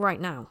everything right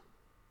now.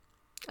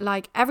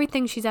 Like,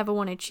 everything she's ever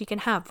wanted, she can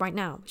have right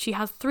now. She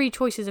has 3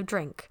 choices of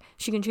drink.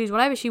 She can choose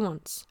whatever she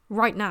wants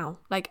right now.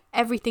 Like,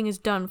 everything is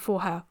done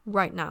for her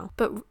right now.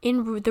 But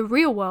in the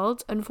real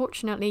world,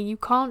 unfortunately, you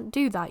can't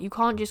do that. You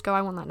can't just go,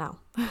 I want that now.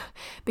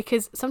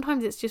 Because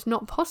sometimes it's just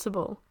not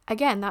possible.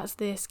 Again, that's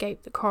the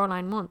escape that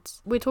Coraline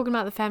wants. We're talking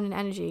about the feminine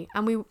energy,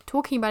 and we're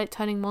talking about it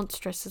turning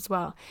monstrous as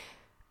well.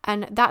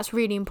 And that's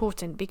really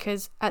important,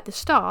 because at the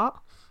start,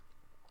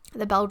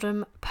 the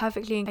Beldam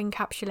perfectly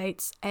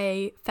encapsulates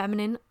a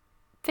feminine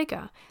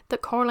figure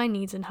that Coraline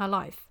needs in her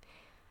life,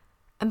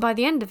 and by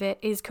the end of it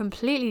is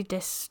completely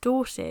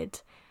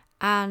distorted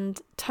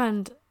and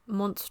turned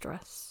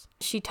monstrous.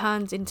 She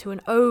turns into an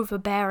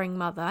overbearing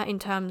mother in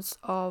terms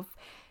of,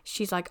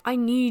 she's like, I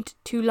need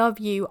to love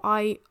you,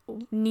 I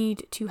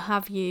need to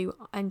have you,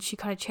 and she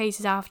kind of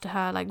chases after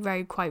her like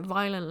very quite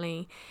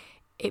violently.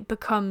 It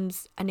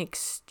becomes an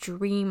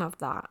extreme of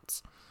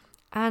that,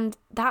 and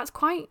that's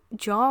quite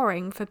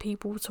jarring for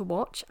people to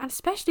watch, and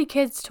especially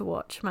kids to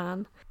watch,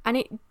 man. And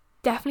it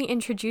definitely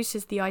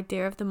introduces the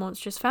idea of the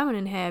monstrous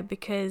feminine here,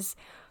 because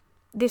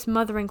this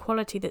mothering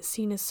quality that's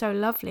seen as so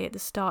lovely at the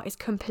start is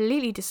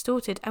completely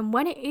distorted. And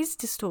when it is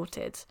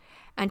distorted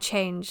and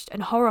changed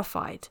and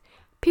horrified,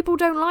 people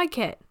don't like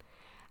it.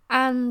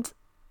 And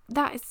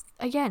that is,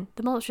 again,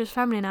 the monstrous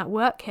feminine at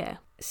work here.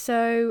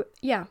 So,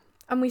 yeah.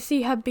 And we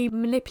see her be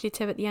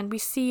manipulative at the end. We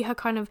see her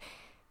kind of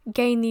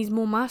gain these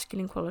more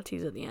masculine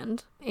qualities at the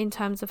end, in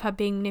terms of her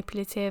being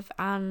manipulative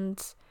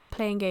and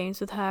playing games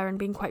with her and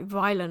being quite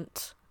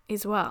violent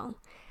as well.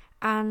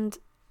 And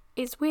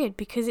it's weird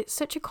because it's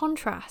such a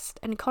contrast,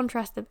 and a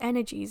contrast of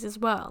energies as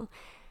well,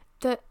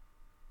 that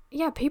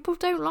people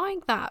don't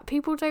like that.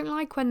 People don't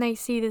like when they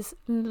see this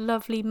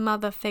lovely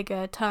mother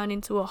figure turn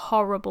into a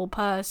horrible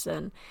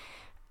person.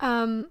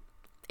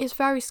 It's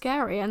very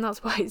scary, and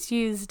that's why it's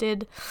used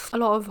in a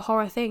lot of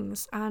horror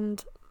things,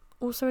 and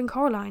also in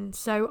Coraline.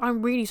 So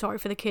I'm really sorry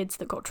for the kids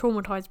that got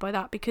traumatized by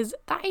that, because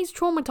that is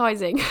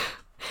traumatizing.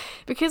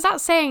 Because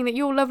that's saying that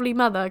your lovely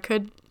mother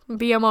could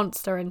be a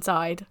monster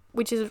inside,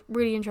 which is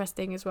really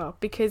interesting as well,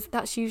 because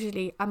that's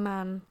usually a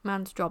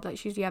man's job.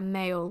 That's usually a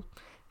male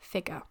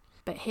figure,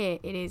 but here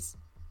it is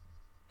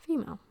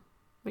female,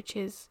 which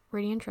is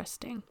really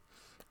interesting,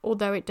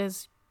 although it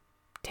does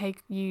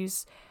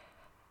use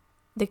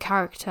the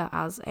character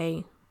as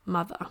a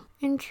mother.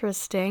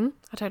 Interesting.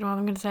 I don't know what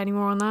I'm going to say any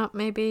more on that.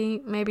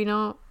 Maybe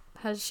not.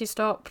 Has she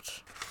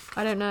stopped?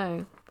 I don't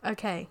know.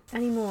 Okay,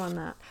 any more on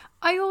that?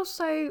 I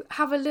also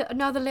have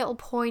another little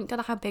point. Don't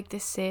know how big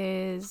this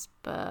is,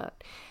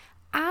 but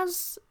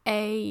as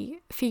a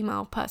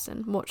female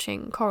person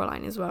watching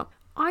Coraline as well,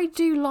 I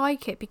do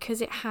like it because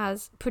it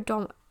has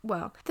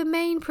the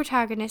main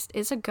protagonist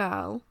is a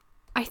girl.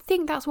 I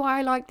think that's why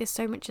I liked this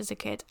so much as a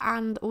kid,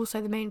 and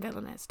also the main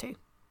villainess too.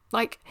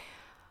 Like,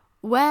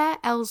 where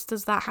else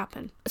does that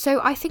happen?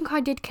 So I think I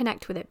did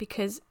connect with it,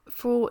 because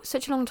for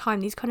such a long time,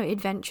 these kind of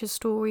adventure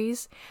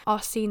stories are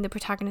seen, the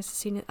protagonist is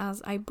seen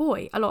as a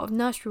boy. A lot of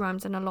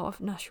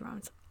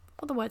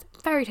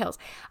fairy tales.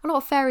 A lot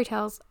of fairy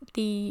tales,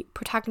 the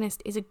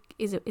protagonist is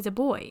a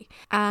boy.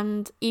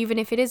 And even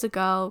if it is a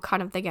girl,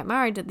 kind of they get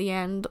married at the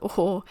end,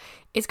 or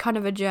it's kind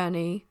of a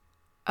journey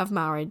of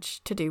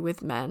marriage to do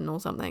with men or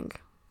something.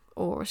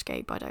 Or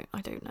escape, I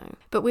don't know.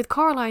 But with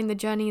Coraline, the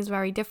journey is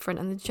very different,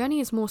 and the journey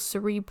is more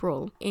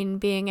cerebral in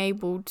being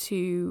able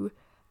to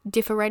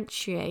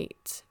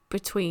differentiate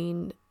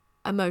between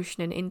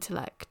emotion and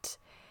intellect,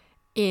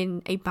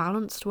 in a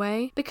balanced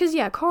way. Because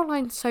yeah,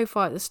 Coraline so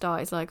far at the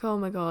start is like, oh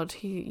my god,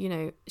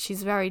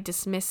 she's very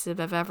dismissive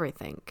of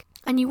everything.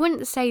 And you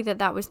wouldn't say that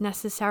that was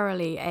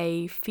necessarily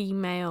a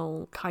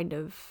female kind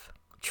of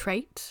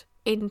trait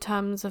in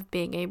terms of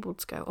being able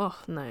to go, oh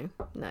no,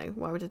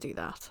 why would I do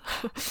that?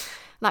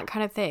 That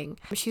kind of thing.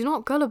 But she's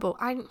not gullible.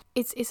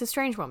 It's a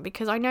strange one,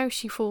 because I know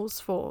she falls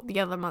for the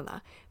other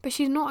mother, but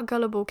she's not a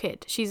gullible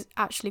kid. She's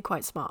actually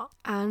quite smart.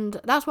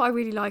 And that's what I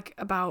really like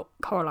about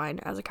Coraline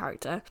as a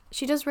character.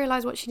 She does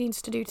realise what she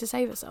needs to do to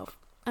save herself.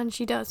 And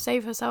she does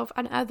save herself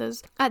and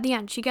others at the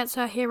end. She gets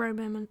her hero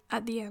moment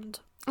at the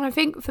end. And I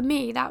think for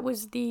me, that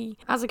was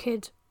as a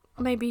kid,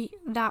 maybe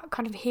that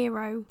kind of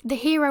the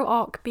hero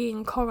arc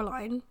being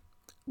Coraline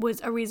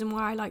was a reason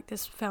why I like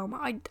this film.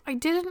 I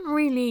didn't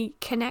really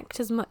connect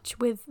as much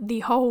with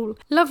the whole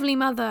lovely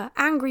mother,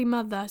 angry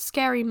mother,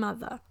 scary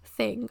mother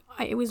thing.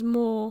 It was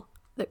more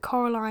that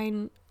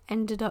Coraline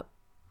ended up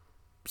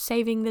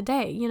saving the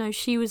day.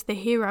 She was the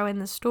hero in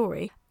the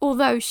story,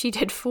 although she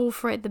did fall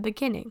for it at the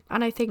beginning.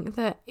 And I think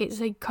that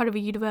it's a kind of a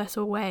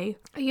universal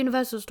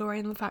story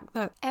in the fact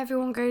that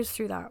everyone goes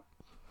through that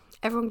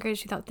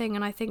thing.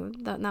 And I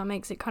think that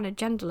makes it kind of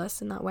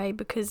genderless in that way,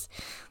 because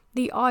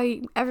the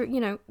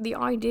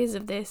ideas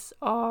of this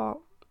are,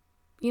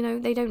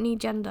 they don't need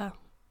gender.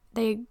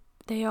 They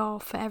are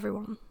for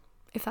everyone,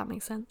 if that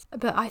makes sense.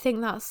 But I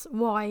think that's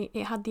why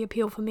it had the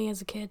appeal for me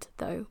as a kid,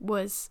 though,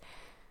 was,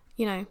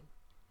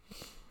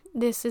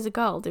 this is a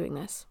girl doing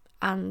this,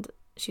 and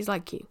she's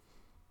like you.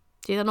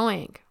 She's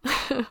annoying.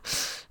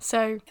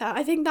 So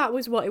I think that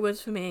was what it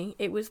was for me.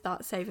 It was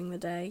that saving the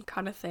day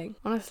kind of thing.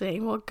 Honestly,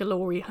 what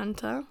glory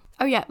hunter.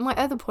 Oh yeah, my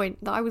other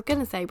point that I was going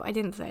to say, but I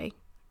didn't say.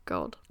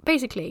 God.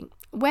 Basically,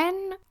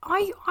 when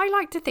I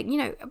like to think,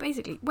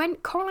 basically, when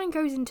Coraline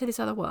goes into this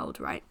other world,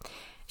 right,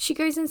 she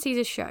goes and sees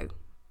a show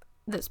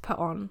that's put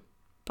on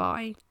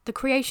by the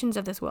creations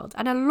of this world,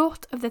 and a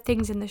lot of the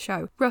things in the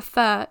show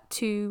refer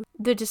to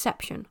the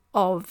deception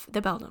of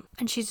the beldam,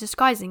 and she's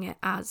disguising it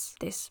as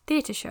this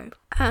theatre show.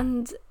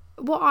 And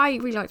what I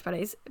really liked about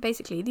it is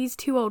basically these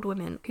two old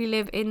women who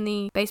live in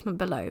the basement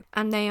below,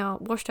 and they are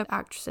washed up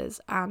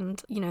actresses,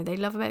 and they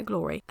love a bit of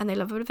glory and they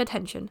love a bit of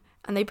attention,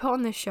 and they put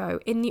on this show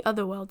in the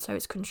other world, so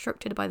it's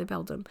constructed by the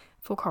beldam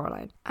for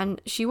Coraline,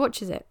 and she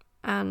watches it.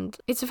 And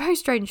it's a very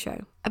strange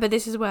show, but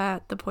this is where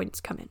the points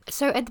come in.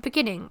 So at the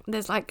beginning,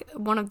 there's like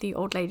one of the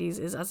old ladies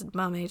is as a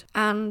mermaid,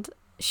 and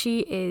she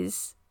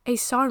is a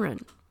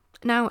siren.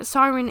 Now,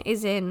 siren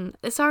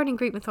in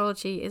Greek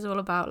mythology is all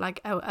about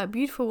like a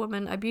beautiful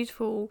woman, a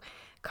beautiful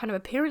kind of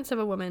appearance of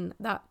a woman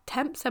that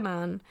tempts a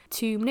man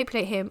to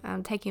manipulate him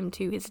and take him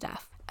to his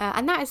death.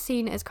 And that is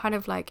seen as kind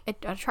of like an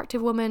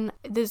attractive woman.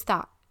 There's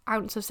that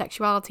ounce of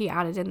sexuality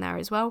added in there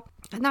as well,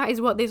 and that is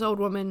what this old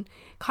woman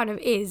kind of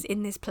is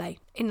in this play,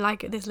 in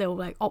like this little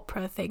like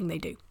opera thing they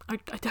do. I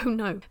don't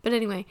know, but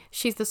anyway,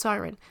 she's the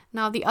siren.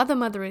 Now the other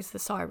mother is the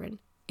siren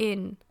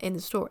in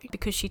the story,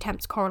 because she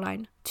tempts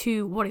Coraline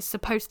to what is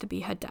supposed to be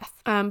her death.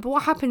 But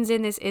what happens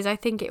in this is, I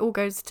think it all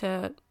goes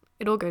to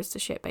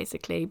shit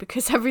basically,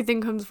 because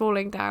everything comes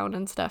falling down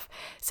and stuff.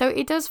 So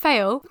it does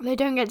fail. They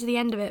don't get to the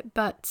end of it,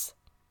 but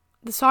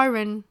the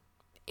siren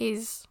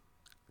is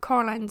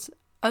Coraline's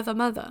other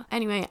mother.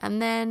 Anyway,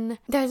 and then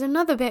there's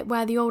another bit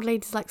where the old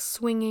lady's like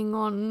swinging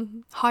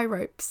on high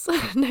ropes.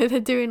 No,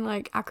 they're doing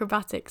like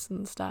acrobatics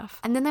and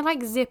stuff. And then they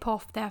like zip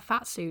off their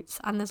fat suits,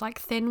 and there's like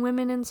thin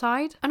women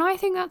inside. And I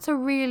think that's a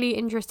really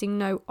interesting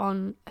note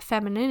on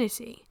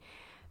femininity,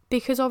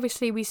 because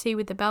obviously we see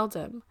with the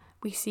beldam,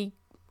 we see,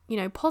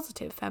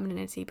 positive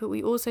femininity, but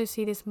we also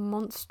see this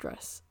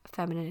monstrous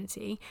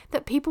femininity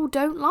that people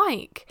don't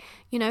like.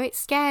 It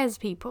scares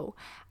people,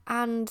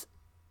 and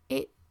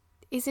it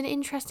is an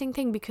interesting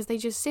thing, because they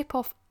just zip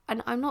off.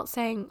 And I'm not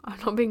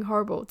being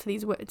horrible to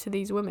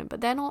these women,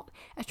 but they're not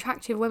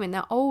attractive women.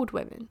 They're old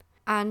women,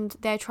 and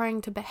they're trying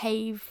to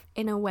behave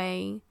in a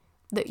way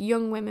that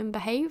young women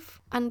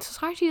behave, and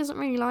society doesn't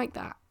really like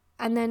that.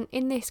 And then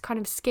in this kind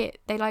of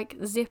skit, they like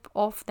zip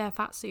off their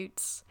fat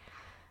suits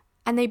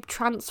and they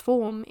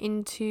transform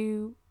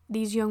into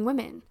these young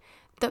women.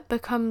 That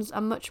becomes a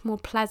much more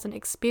pleasant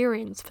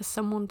experience for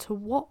someone to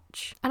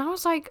watch. And I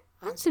was like,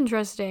 that's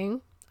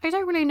interesting. I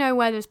don't really know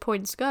where this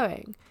point's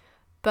going,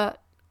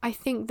 but I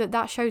think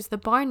that shows the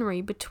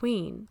binary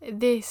between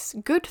this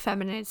good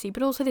femininity,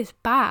 but also this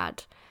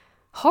bad,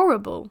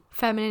 horrible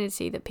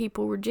femininity that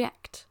people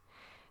reject.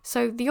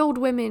 So the old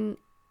women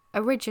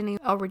originally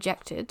are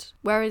rejected,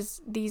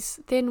 whereas these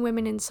thin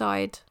women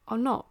inside are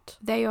not.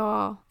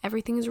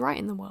 Everything is right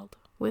in the world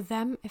with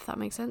them, if that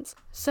makes sense.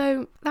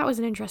 So that was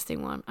an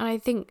interesting one. And I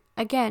think,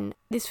 again,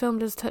 this film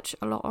does touch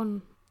a lot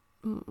on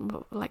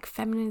like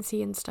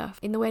femininity and stuff,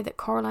 in the way that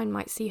Coraline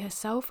might see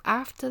herself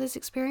after this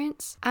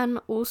experience, and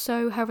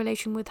also her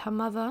relation with her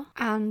mother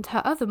and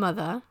her other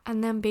mother,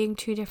 and them being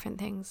two different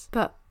things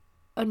but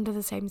under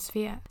the same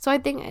sphere. So I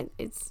think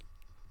it's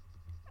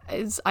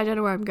I don't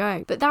know where I'm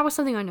going, but that was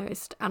something I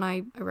noticed and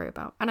I wrote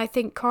about. And I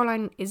think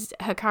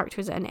her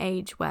character is at an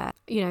age where,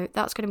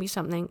 that's going to be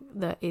something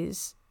that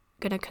is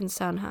going to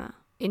concern her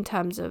in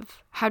terms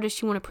of how does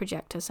she want to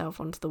project herself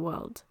onto the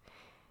world.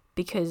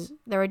 because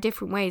there are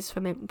different ways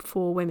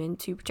for women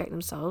to project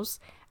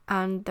themselves,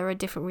 and there are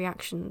different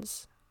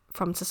reactions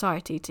from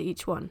society to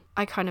each one.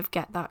 I kind of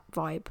get that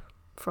vibe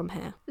from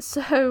here.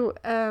 So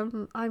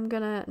I'm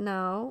gonna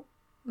now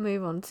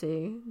move on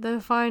to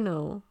the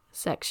final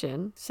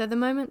section. So the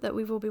moment that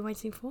we've all been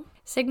waiting for.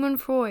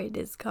 Sigmund Freud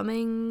is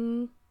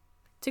coming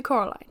to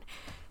Coraline.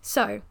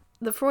 So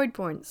the Freud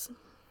points.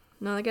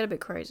 Now they get a bit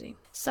crazy.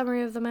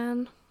 Summary of the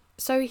man.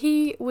 So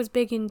he was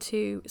big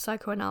into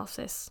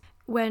psychoanalysis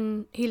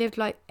when he lived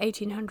like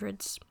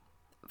 1800s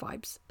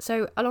vibes.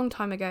 So a long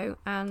time ago,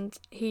 and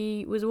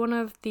he's one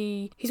of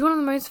the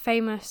most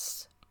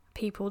famous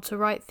people to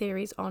write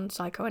theories on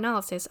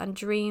psychoanalysis and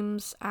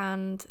dreams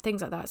and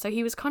things like that. So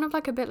he was kind of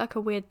like a bit like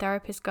a weird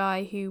therapist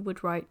guy who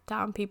would write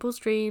down people's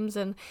dreams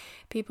and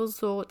people's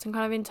thoughts and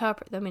kind of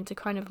interpret them into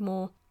kind of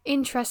more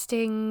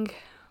interesting,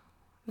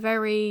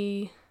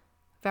 very,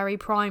 very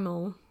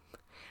primal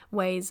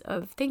ways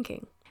of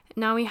thinking.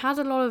 Now, he has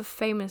a lot of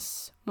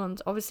famous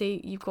ones. Obviously,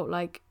 you've got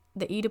like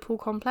the Oedipal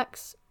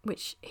complex,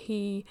 which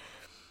he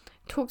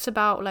talks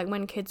about, like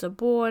when kids are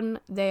born,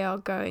 they are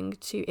going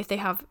to, if they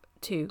have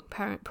two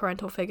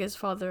parental figures,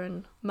 father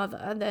and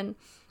mother, then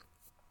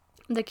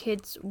the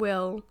kids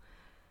will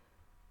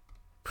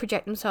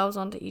project themselves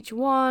onto each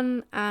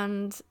one,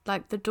 and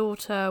like the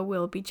daughter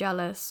will be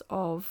jealous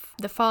of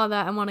the father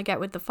and want to get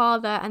with the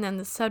father, and then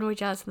the son will be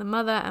jealous of the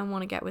mother and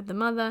want to get with the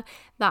mother,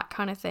 that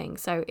kind of thing.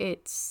 So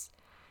it's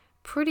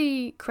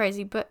pretty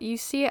crazy, but you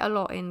see it a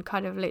lot in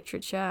kind of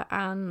literature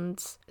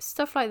and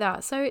stuff like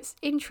that. So it's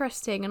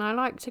interesting, and I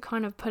like to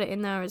kind of put it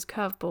in there as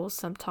curveballs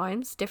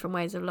sometimes, different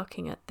ways of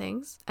looking at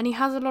things. And he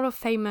has a lot of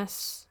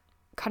famous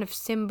kind of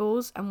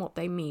symbols and what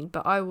they mean,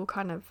 but I will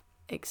kind of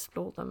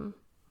explore them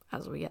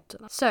as we get to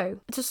that. So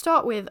to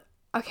start with,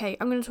 okay,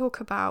 I'm going to talk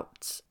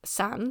about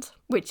sand,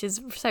 which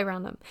is so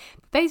random.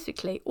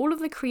 Basically, all of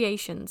the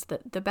creations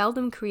that the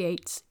beldam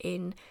creates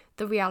in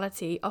the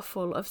reality are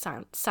full of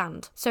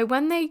sand. So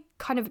when they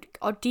kind of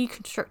are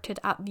deconstructed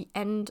at the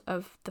end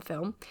of the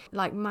film,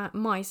 like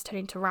mice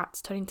turning to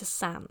rats, turning to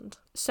sand.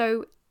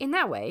 So in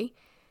that way,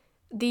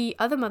 the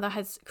other mother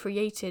has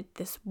created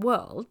this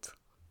world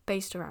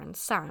based around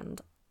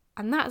sand.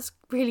 And that's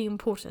really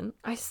important.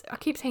 I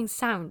keep saying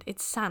sound,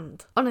 it's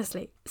sand,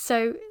 honestly.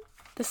 So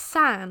the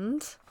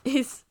sand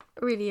is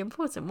really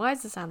important. Why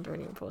is the sand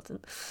really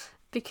important?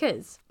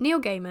 Because Neil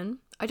Gaiman,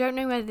 I don't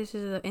know whether this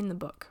is in the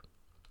book,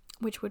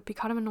 which would be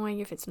kind of annoying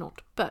if it's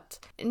not, but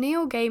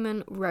Neil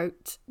Gaiman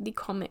wrote the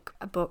comic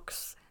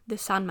books The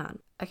Sandman.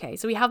 Okay,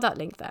 so we have that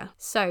link there.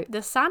 So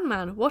the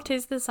Sandman, what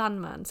is the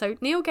Sandman? So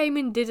Neil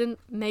Gaiman didn't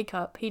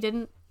he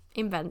didn't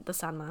invent the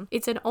Sandman.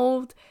 It's an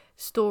old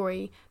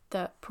story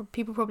that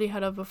people probably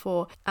heard of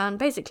before, and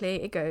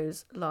basically it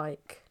goes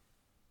like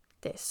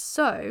this.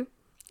 So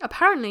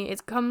apparently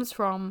it comes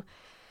from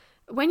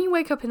when you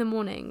wake up in the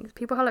morning,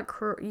 people have like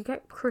you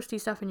get crusty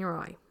stuff in your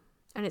eye,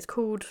 and it's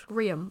called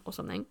rheum or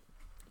something.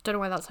 Don't know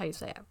why that's how you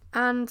say it.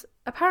 And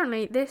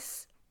apparently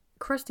this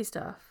crusty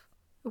stuff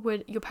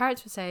your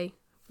parents would say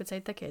to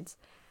the kids,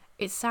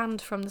 it's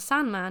sand from the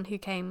Sandman who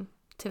came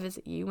to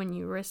visit you when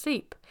you were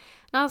asleep.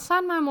 Now, the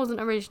Sandman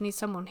wasn't originally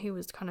someone who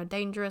was kind of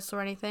dangerous or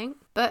anything,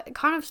 but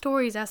kind of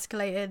stories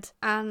escalated,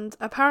 and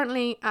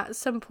apparently at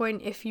some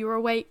point, if you're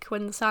awake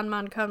when the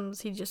Sandman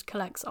comes, he just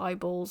collects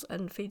eyeballs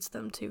and feeds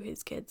them to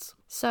his kids.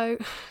 So,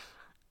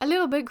 a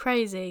little bit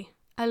crazy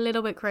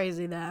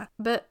there,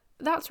 but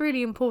that's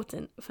really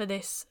important for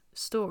this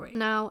story.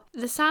 Now,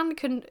 the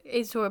sand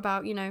is all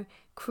about,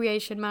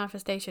 creation,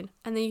 manifestation,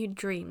 and then you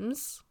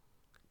dreams,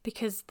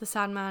 because the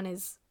Sandman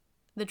is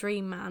the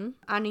dream man,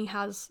 and he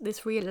has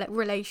this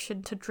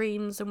relation to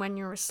dreams and when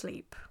you're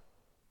asleep.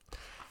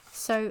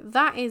 So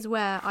that is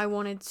where I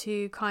wanted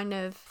to kind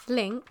of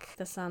link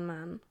the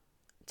Sandman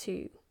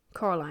to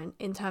Coraline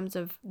in terms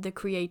of the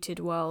created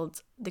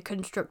world. The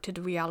constructed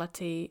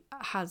reality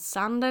has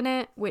sand in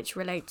it, which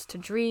relates to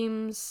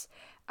dreams,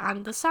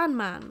 and the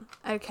Sandman.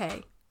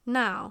 Okay,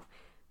 now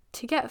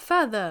to get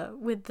further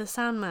with the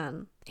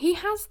Sandman,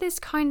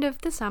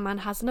 the Sandman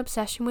has an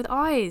obsession with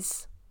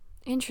eyes.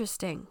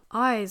 Interesting.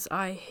 Eyes,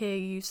 I hear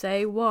you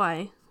say.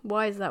 Why?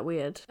 Why is that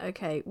weird?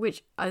 Okay,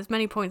 as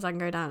many points I can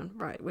go down.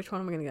 Right, which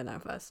one am I going to go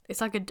down first?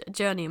 It's like a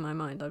journey in my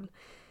mind. I'm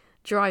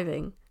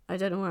driving. I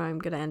don't know where I'm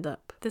going to end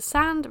up. The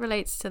sand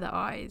relates to the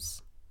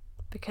eyes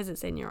because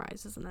it's in your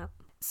eyes, isn't it?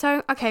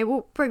 So, okay,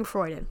 we'll bring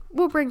Freud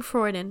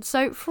in.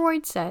 So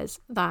Freud says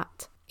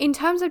that in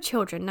terms of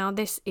children, now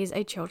this is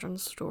a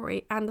children's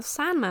story, and the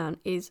Sandman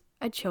is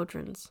a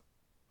children's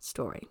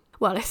story.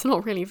 Well, it's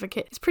not really for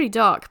kids. It's pretty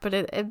dark, but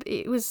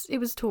it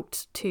was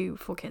talked to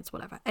for kids,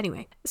 whatever.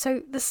 Anyway,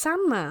 so the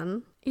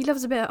Sandman, he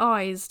loves a bit of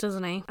eyes,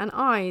 doesn't he? And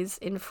eyes,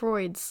 in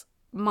Freud's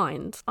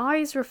mind,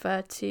 eyes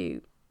refer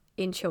to,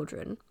 in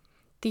children,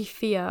 the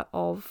fear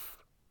of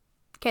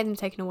getting them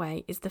taken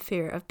away is the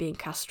fear of being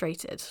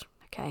castrated.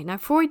 Okay, now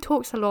Freud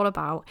talks a lot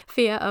about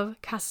fear of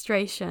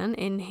castration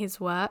in his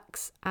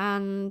works,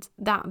 and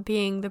that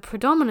being the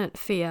predominant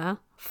fear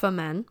for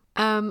men.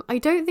 I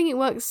don't think it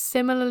works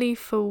similarly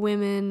for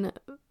women.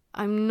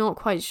 I'm not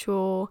quite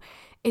sure.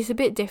 It's a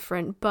bit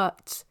different,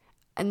 but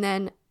And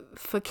then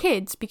for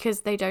kids,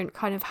 because they don't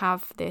kind of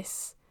have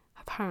this,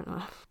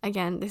 apparently,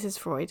 again, this is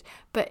Freud,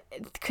 but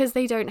because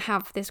they don't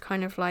have this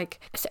kind of like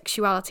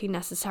sexuality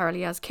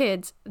necessarily as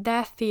kids,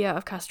 their fear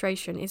of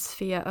castration is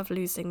fear of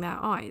losing their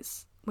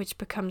eyes, which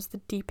becomes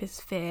the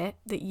deepest fear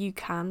that you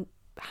can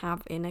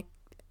have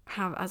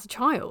as a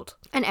child.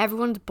 And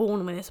everyone's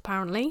born with this,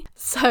 apparently.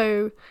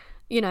 So,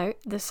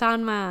 the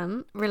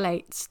Sandman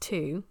relates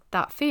to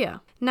that fear.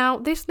 Now,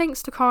 this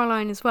links to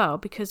Coraline as well,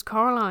 because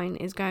Coraline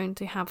is going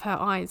to have her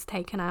eyes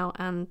taken out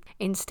and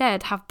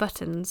instead have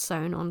buttons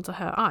sewn onto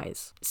her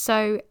eyes.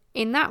 So,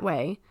 in that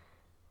way,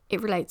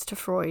 it relates to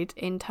Freud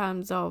in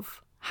terms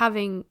of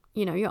having,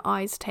 your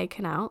eyes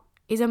taken out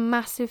is a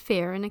massive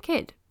fear in a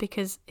kid,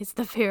 because it's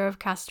the fear of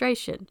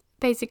castration.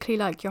 Basically,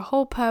 like, your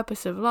whole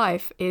purpose of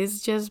life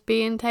is just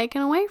being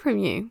taken away from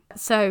you.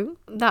 So,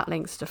 that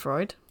links to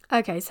Freud.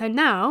 Okay, so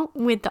now,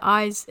 with the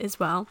eyes as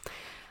well,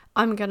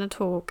 I'm going to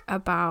talk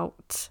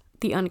about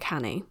the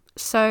uncanny.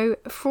 So,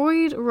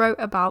 Freud wrote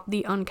about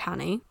the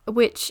uncanny,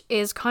 which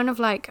is kind of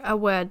like a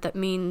word that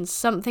means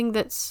something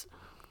that's...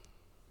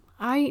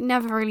 I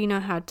never really know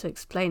how to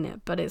explain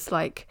it, but it's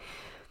like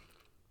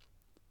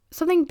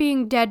something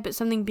being dead but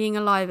something being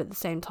alive at the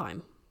same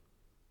time.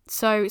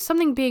 So,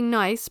 something being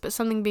nice but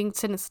something being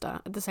sinister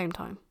at the same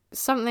time.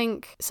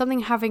 Something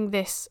having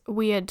this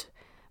weird,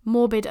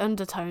 morbid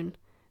undertone,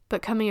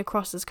 but coming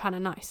across as kind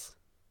of nice.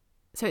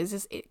 So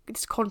it's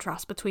this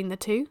contrast between the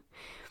two.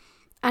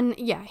 And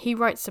yeah, he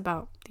writes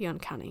about the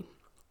uncanny.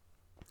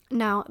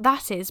 Now,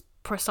 that is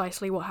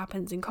precisely what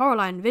happens in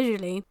Coraline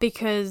visually,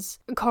 because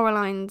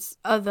Coraline's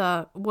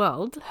other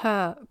world,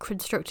 her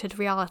constructed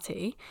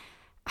reality,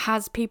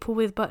 has people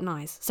with button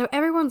eyes. So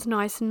everyone's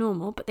nice and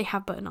normal, but they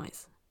have button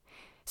eyes.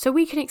 So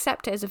we can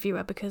accept it as a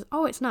viewer because,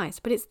 oh, it's nice,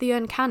 but it's the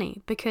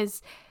uncanny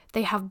because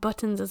they have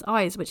buttons as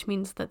eyes, which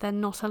means that they're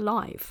not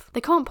alive.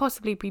 They can't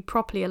possibly be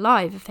properly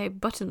alive if they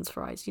have buttons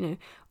for eyes,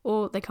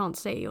 or they can't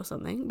see or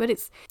something. But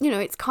it's,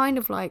 it's kind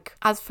of like,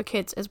 as for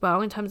kids as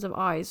well, in terms of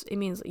eyes, it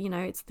means,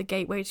 it's the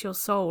gateway to your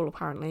soul,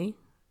 apparently.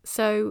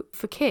 So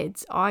for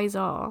kids, eyes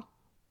are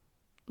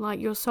like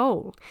your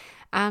soul.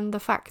 And the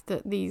fact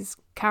that these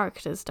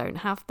characters don't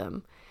have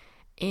them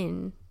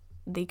in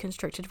the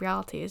constructed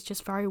reality is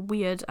just very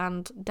weird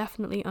and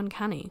definitely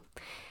uncanny.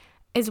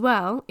 As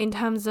well, in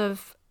terms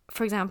of,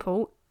 for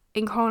example,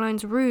 in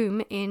Coraline's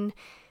room in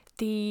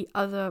the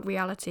other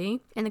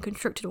reality, in the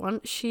constructed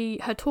one,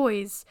 her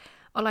toys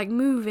are like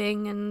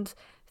moving and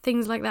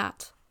things like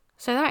that.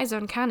 So that is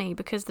uncanny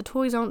because the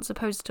toys aren't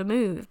supposed to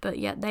move, but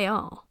yet they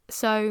are.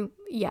 So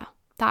yeah,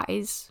 that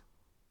is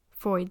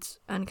Freud's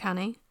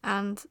uncanny,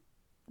 and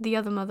the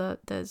other mother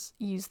does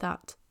use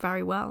that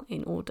very well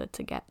in order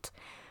to get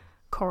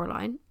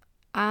Coraline.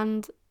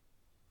 And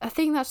I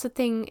think that's the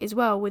thing as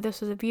well with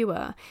us as a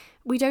viewer.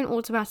 We don't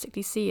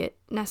automatically see it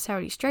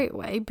necessarily straight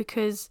away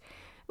because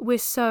we're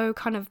so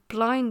kind of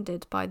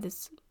blinded by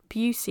this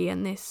beauty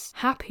and this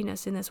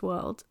happiness in this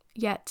world,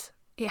 yet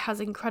it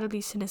has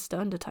incredibly sinister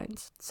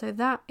undertones. So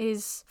that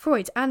is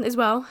Freud. And as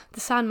well,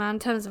 the Sandman, in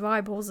terms of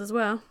eyeballs as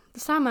well, the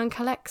Sandman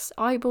collects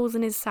eyeballs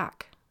in his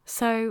sack.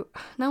 So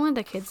no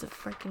wonder kids are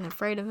freaking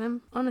afraid of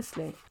him.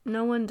 Honestly,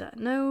 no wonder.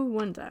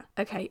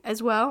 Okay,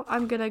 as well,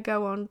 I'm going to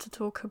go on to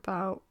talk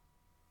about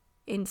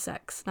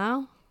insects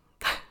now.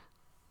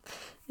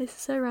 This is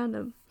so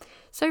random.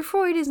 So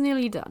Freud is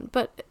nearly done,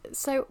 but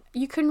so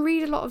you can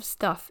read a lot of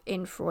stuff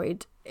in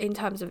Freud in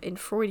terms of in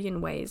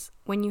Freudian ways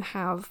when you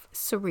have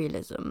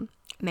surrealism,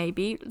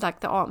 maybe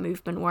like the art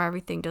movement where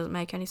everything doesn't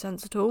make any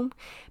sense at all,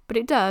 but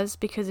it does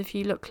because if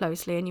you look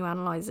closely and you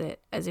analyze it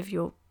as if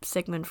you're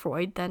Sigmund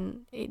Freud,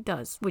 then it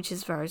does, which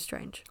is very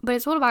strange. But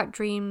it's all about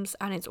dreams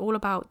and it's all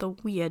about the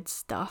weird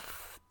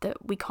stuff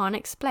that we can't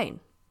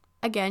explain.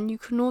 Again, you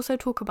can also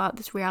talk about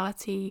this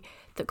reality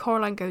that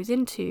Coraline goes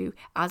into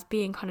as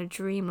being kind of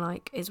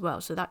dreamlike as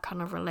well. So that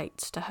kind of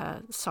relates to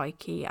her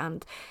psyche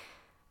and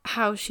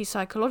how she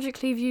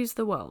psychologically views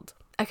the world.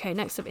 Okay,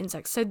 next up,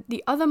 insects. So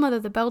the other mother,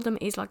 the beldam,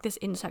 is like this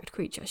insect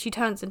creature. She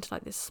turns into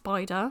like this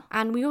spider.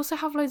 And we also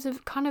have loads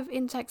of kind of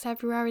insects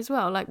everywhere as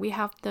well. Like we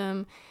have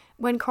them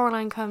when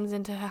Coraline comes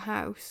into her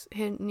house,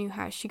 her new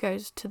house, she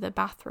goes to the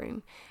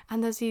bathroom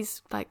and there's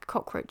these like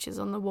cockroaches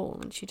on the wall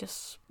and she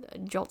just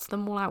jots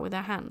them all out with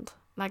her hand.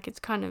 Like it's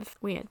kind of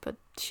weird, but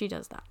she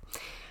does that.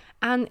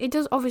 And it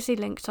does obviously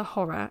link to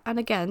horror. And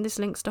again, this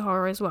links to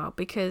horror as well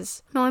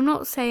because, no, I'm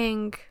not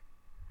saying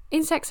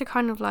insects are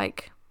kind of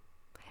like,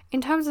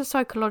 in terms of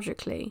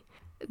psychologically,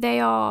 they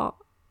are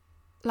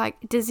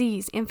like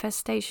disease,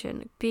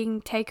 infestation,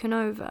 being taken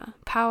over,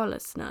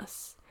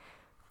 powerlessness,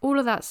 all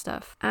of that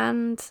stuff.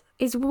 And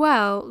as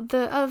well,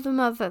 the other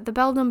mother, the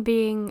beldam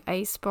being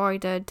a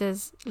spider,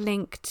 does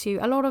link to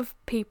a lot of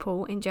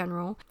people in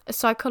general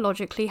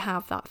psychologically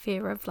have that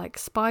fear of like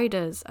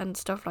spiders and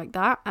stuff like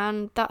that.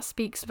 And that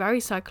speaks very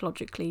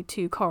psychologically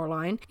to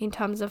Coraline in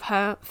terms of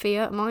her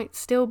fear might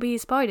still be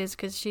spiders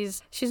because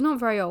she's not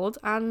very old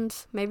and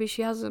maybe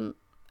she hasn't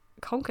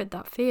conquered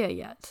that fear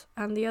yet,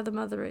 and the other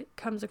mother it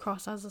comes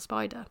across as a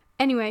spider.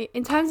 Anyway,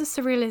 in terms of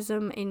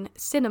surrealism in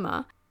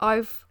cinema,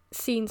 I've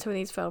seen some of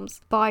these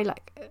films by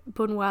like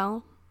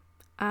Buñuel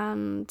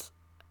and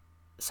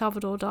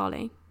Salvador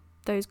Dali,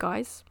 those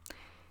guys.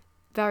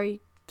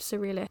 Very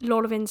surrealist. A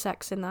lot of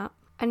insects in that.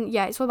 And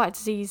yeah, it's all about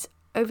disease,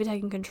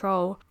 overtaking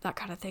control, that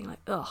kind of thing, like,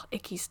 ugh,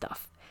 icky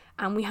stuff.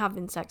 And we have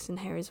insects in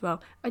here as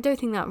well. I don't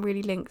think that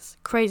really links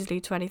crazily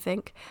to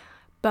anything.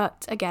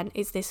 But again,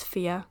 it's this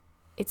fear.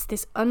 It's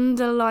this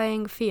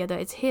underlying fear that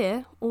it's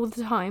here all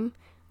the time.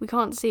 We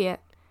can't see it,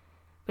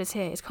 but it's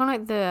here. It's kind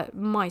of like the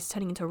mice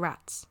turning into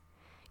rats.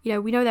 You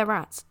know, we know they're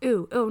rats.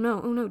 Oh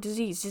no,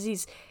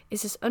 disease.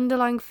 It's this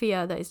underlying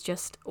fear that is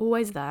just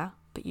always there,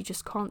 but you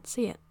just can't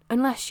see it,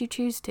 unless you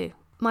choose to.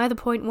 My other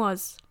point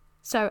was,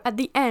 so at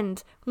the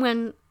end,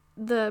 when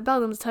the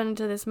beldams turn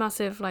into this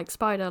massive, like,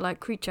 spider-like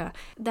creature,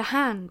 her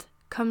hand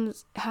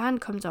comes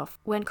off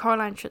when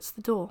Coraline shuts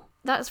the door.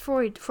 That's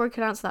Freud. Freud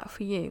could answer that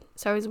for you.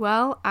 So as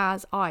well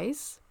as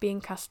eyes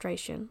being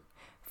castration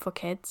for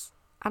kids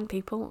and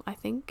people, I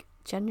think,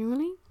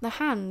 genuinely,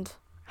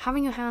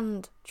 having a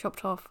hand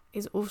chopped off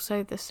is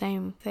also the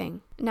same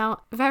thing.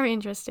 Now, very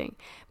interesting,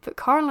 but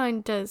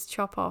Coraline does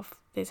chop off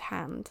this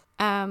hand,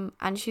 and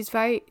she's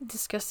very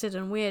disgusted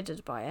and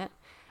weirded by it.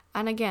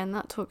 And again,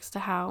 that talks to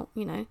how,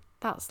 you know,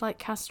 that's like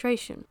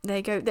castration. There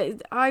you go.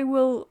 I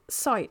will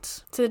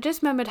cite to the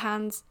dismembered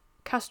hands,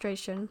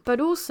 castration, but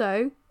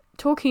also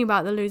talking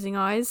about the losing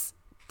eyes.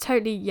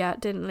 Totally, yeah,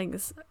 didn't link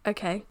this.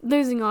 Okay,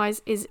 losing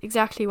eyes is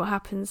exactly what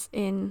happens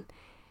in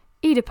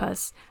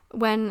Oedipus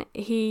when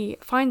he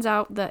finds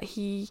out that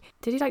he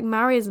like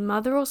marry his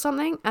mother or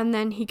something, and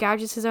then he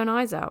gouges his own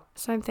eyes out.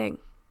 Same thing.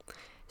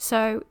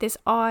 So this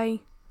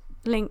eye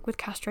link with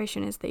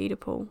castration is the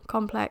Oedipal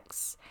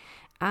complex,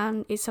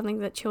 and it's something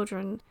that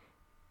children,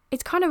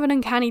 it's kind of an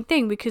uncanny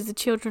thing because the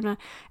children are,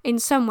 in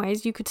some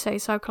ways, you could say,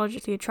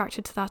 psychologically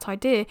attracted to that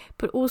idea,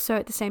 but also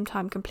at the same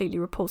time completely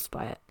repulsed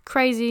by it.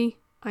 Crazy,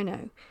 I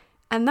know.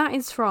 And that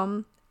is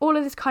from all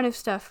of this kind of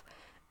stuff.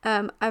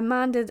 A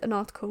man did an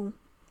article,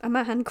 a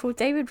man called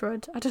David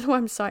Rudd, I don't know why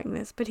I'm citing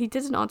this, but he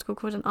did an article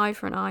called An Eye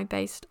for an Eye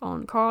based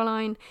on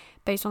Coraline,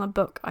 based on a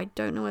book. I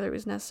don't know whether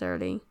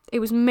it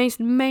was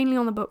mainly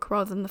on the book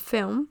rather than the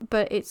film,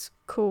 but it's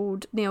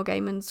called Neil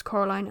Gaiman's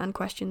Coraline and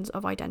Questions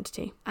of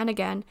Identity. And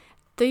again,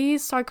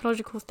 these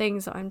psychological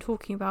things that I'm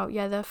talking about,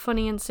 yeah, they're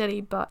funny and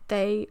silly, but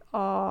they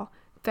are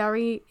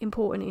very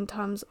important in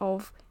terms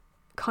of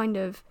kind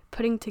of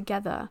putting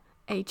together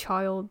a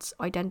child's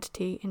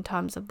identity in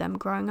terms of them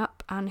growing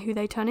up and who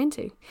they turn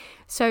into.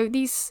 So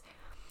these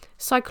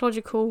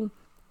psychological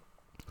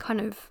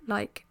kind of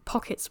like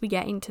pockets we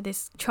get into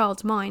this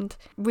child's mind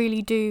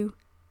really do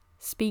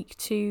speak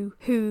to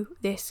who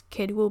this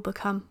kid will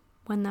become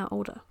when they're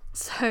older.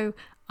 So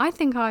I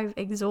think I've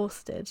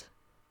exhausted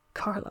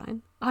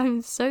Coraline.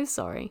 I'm so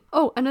sorry.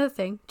 Oh, another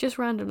thing, just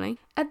randomly.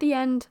 At the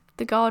end,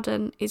 the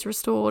garden is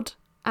restored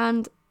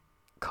and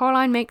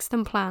Coraline makes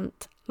them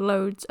plant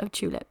loads of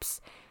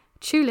tulips.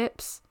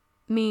 Tulips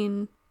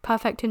mean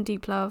perfect and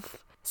deep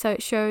love, so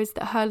it shows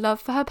that her love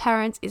for her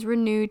parents is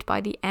renewed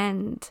by the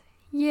end.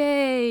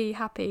 Yay,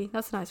 happy.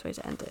 That's a nice way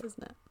to end it,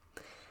 isn't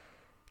it?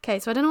 Okay,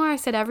 so I don't know why I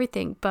said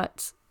everything,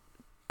 but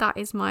that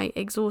is my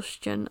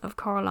exhaustion of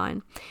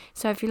Coraline.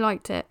 So if you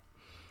liked it,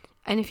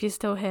 and if you're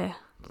still here,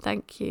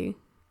 thank you.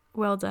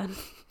 Well done.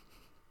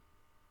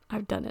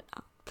 I've done it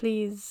now.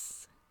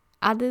 Please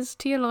add this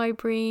to your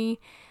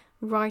library,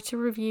 write a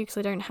review because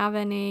I don't have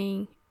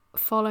any.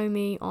 Follow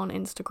me on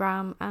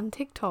Instagram and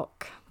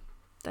TikTok.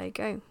 There you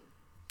go.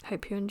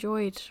 Hope you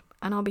enjoyed,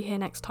 and I'll be here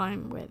next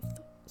time with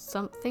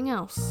something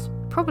else.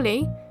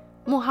 Probably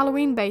more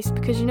Halloween based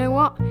because you know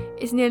what?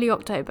 It's nearly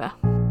October.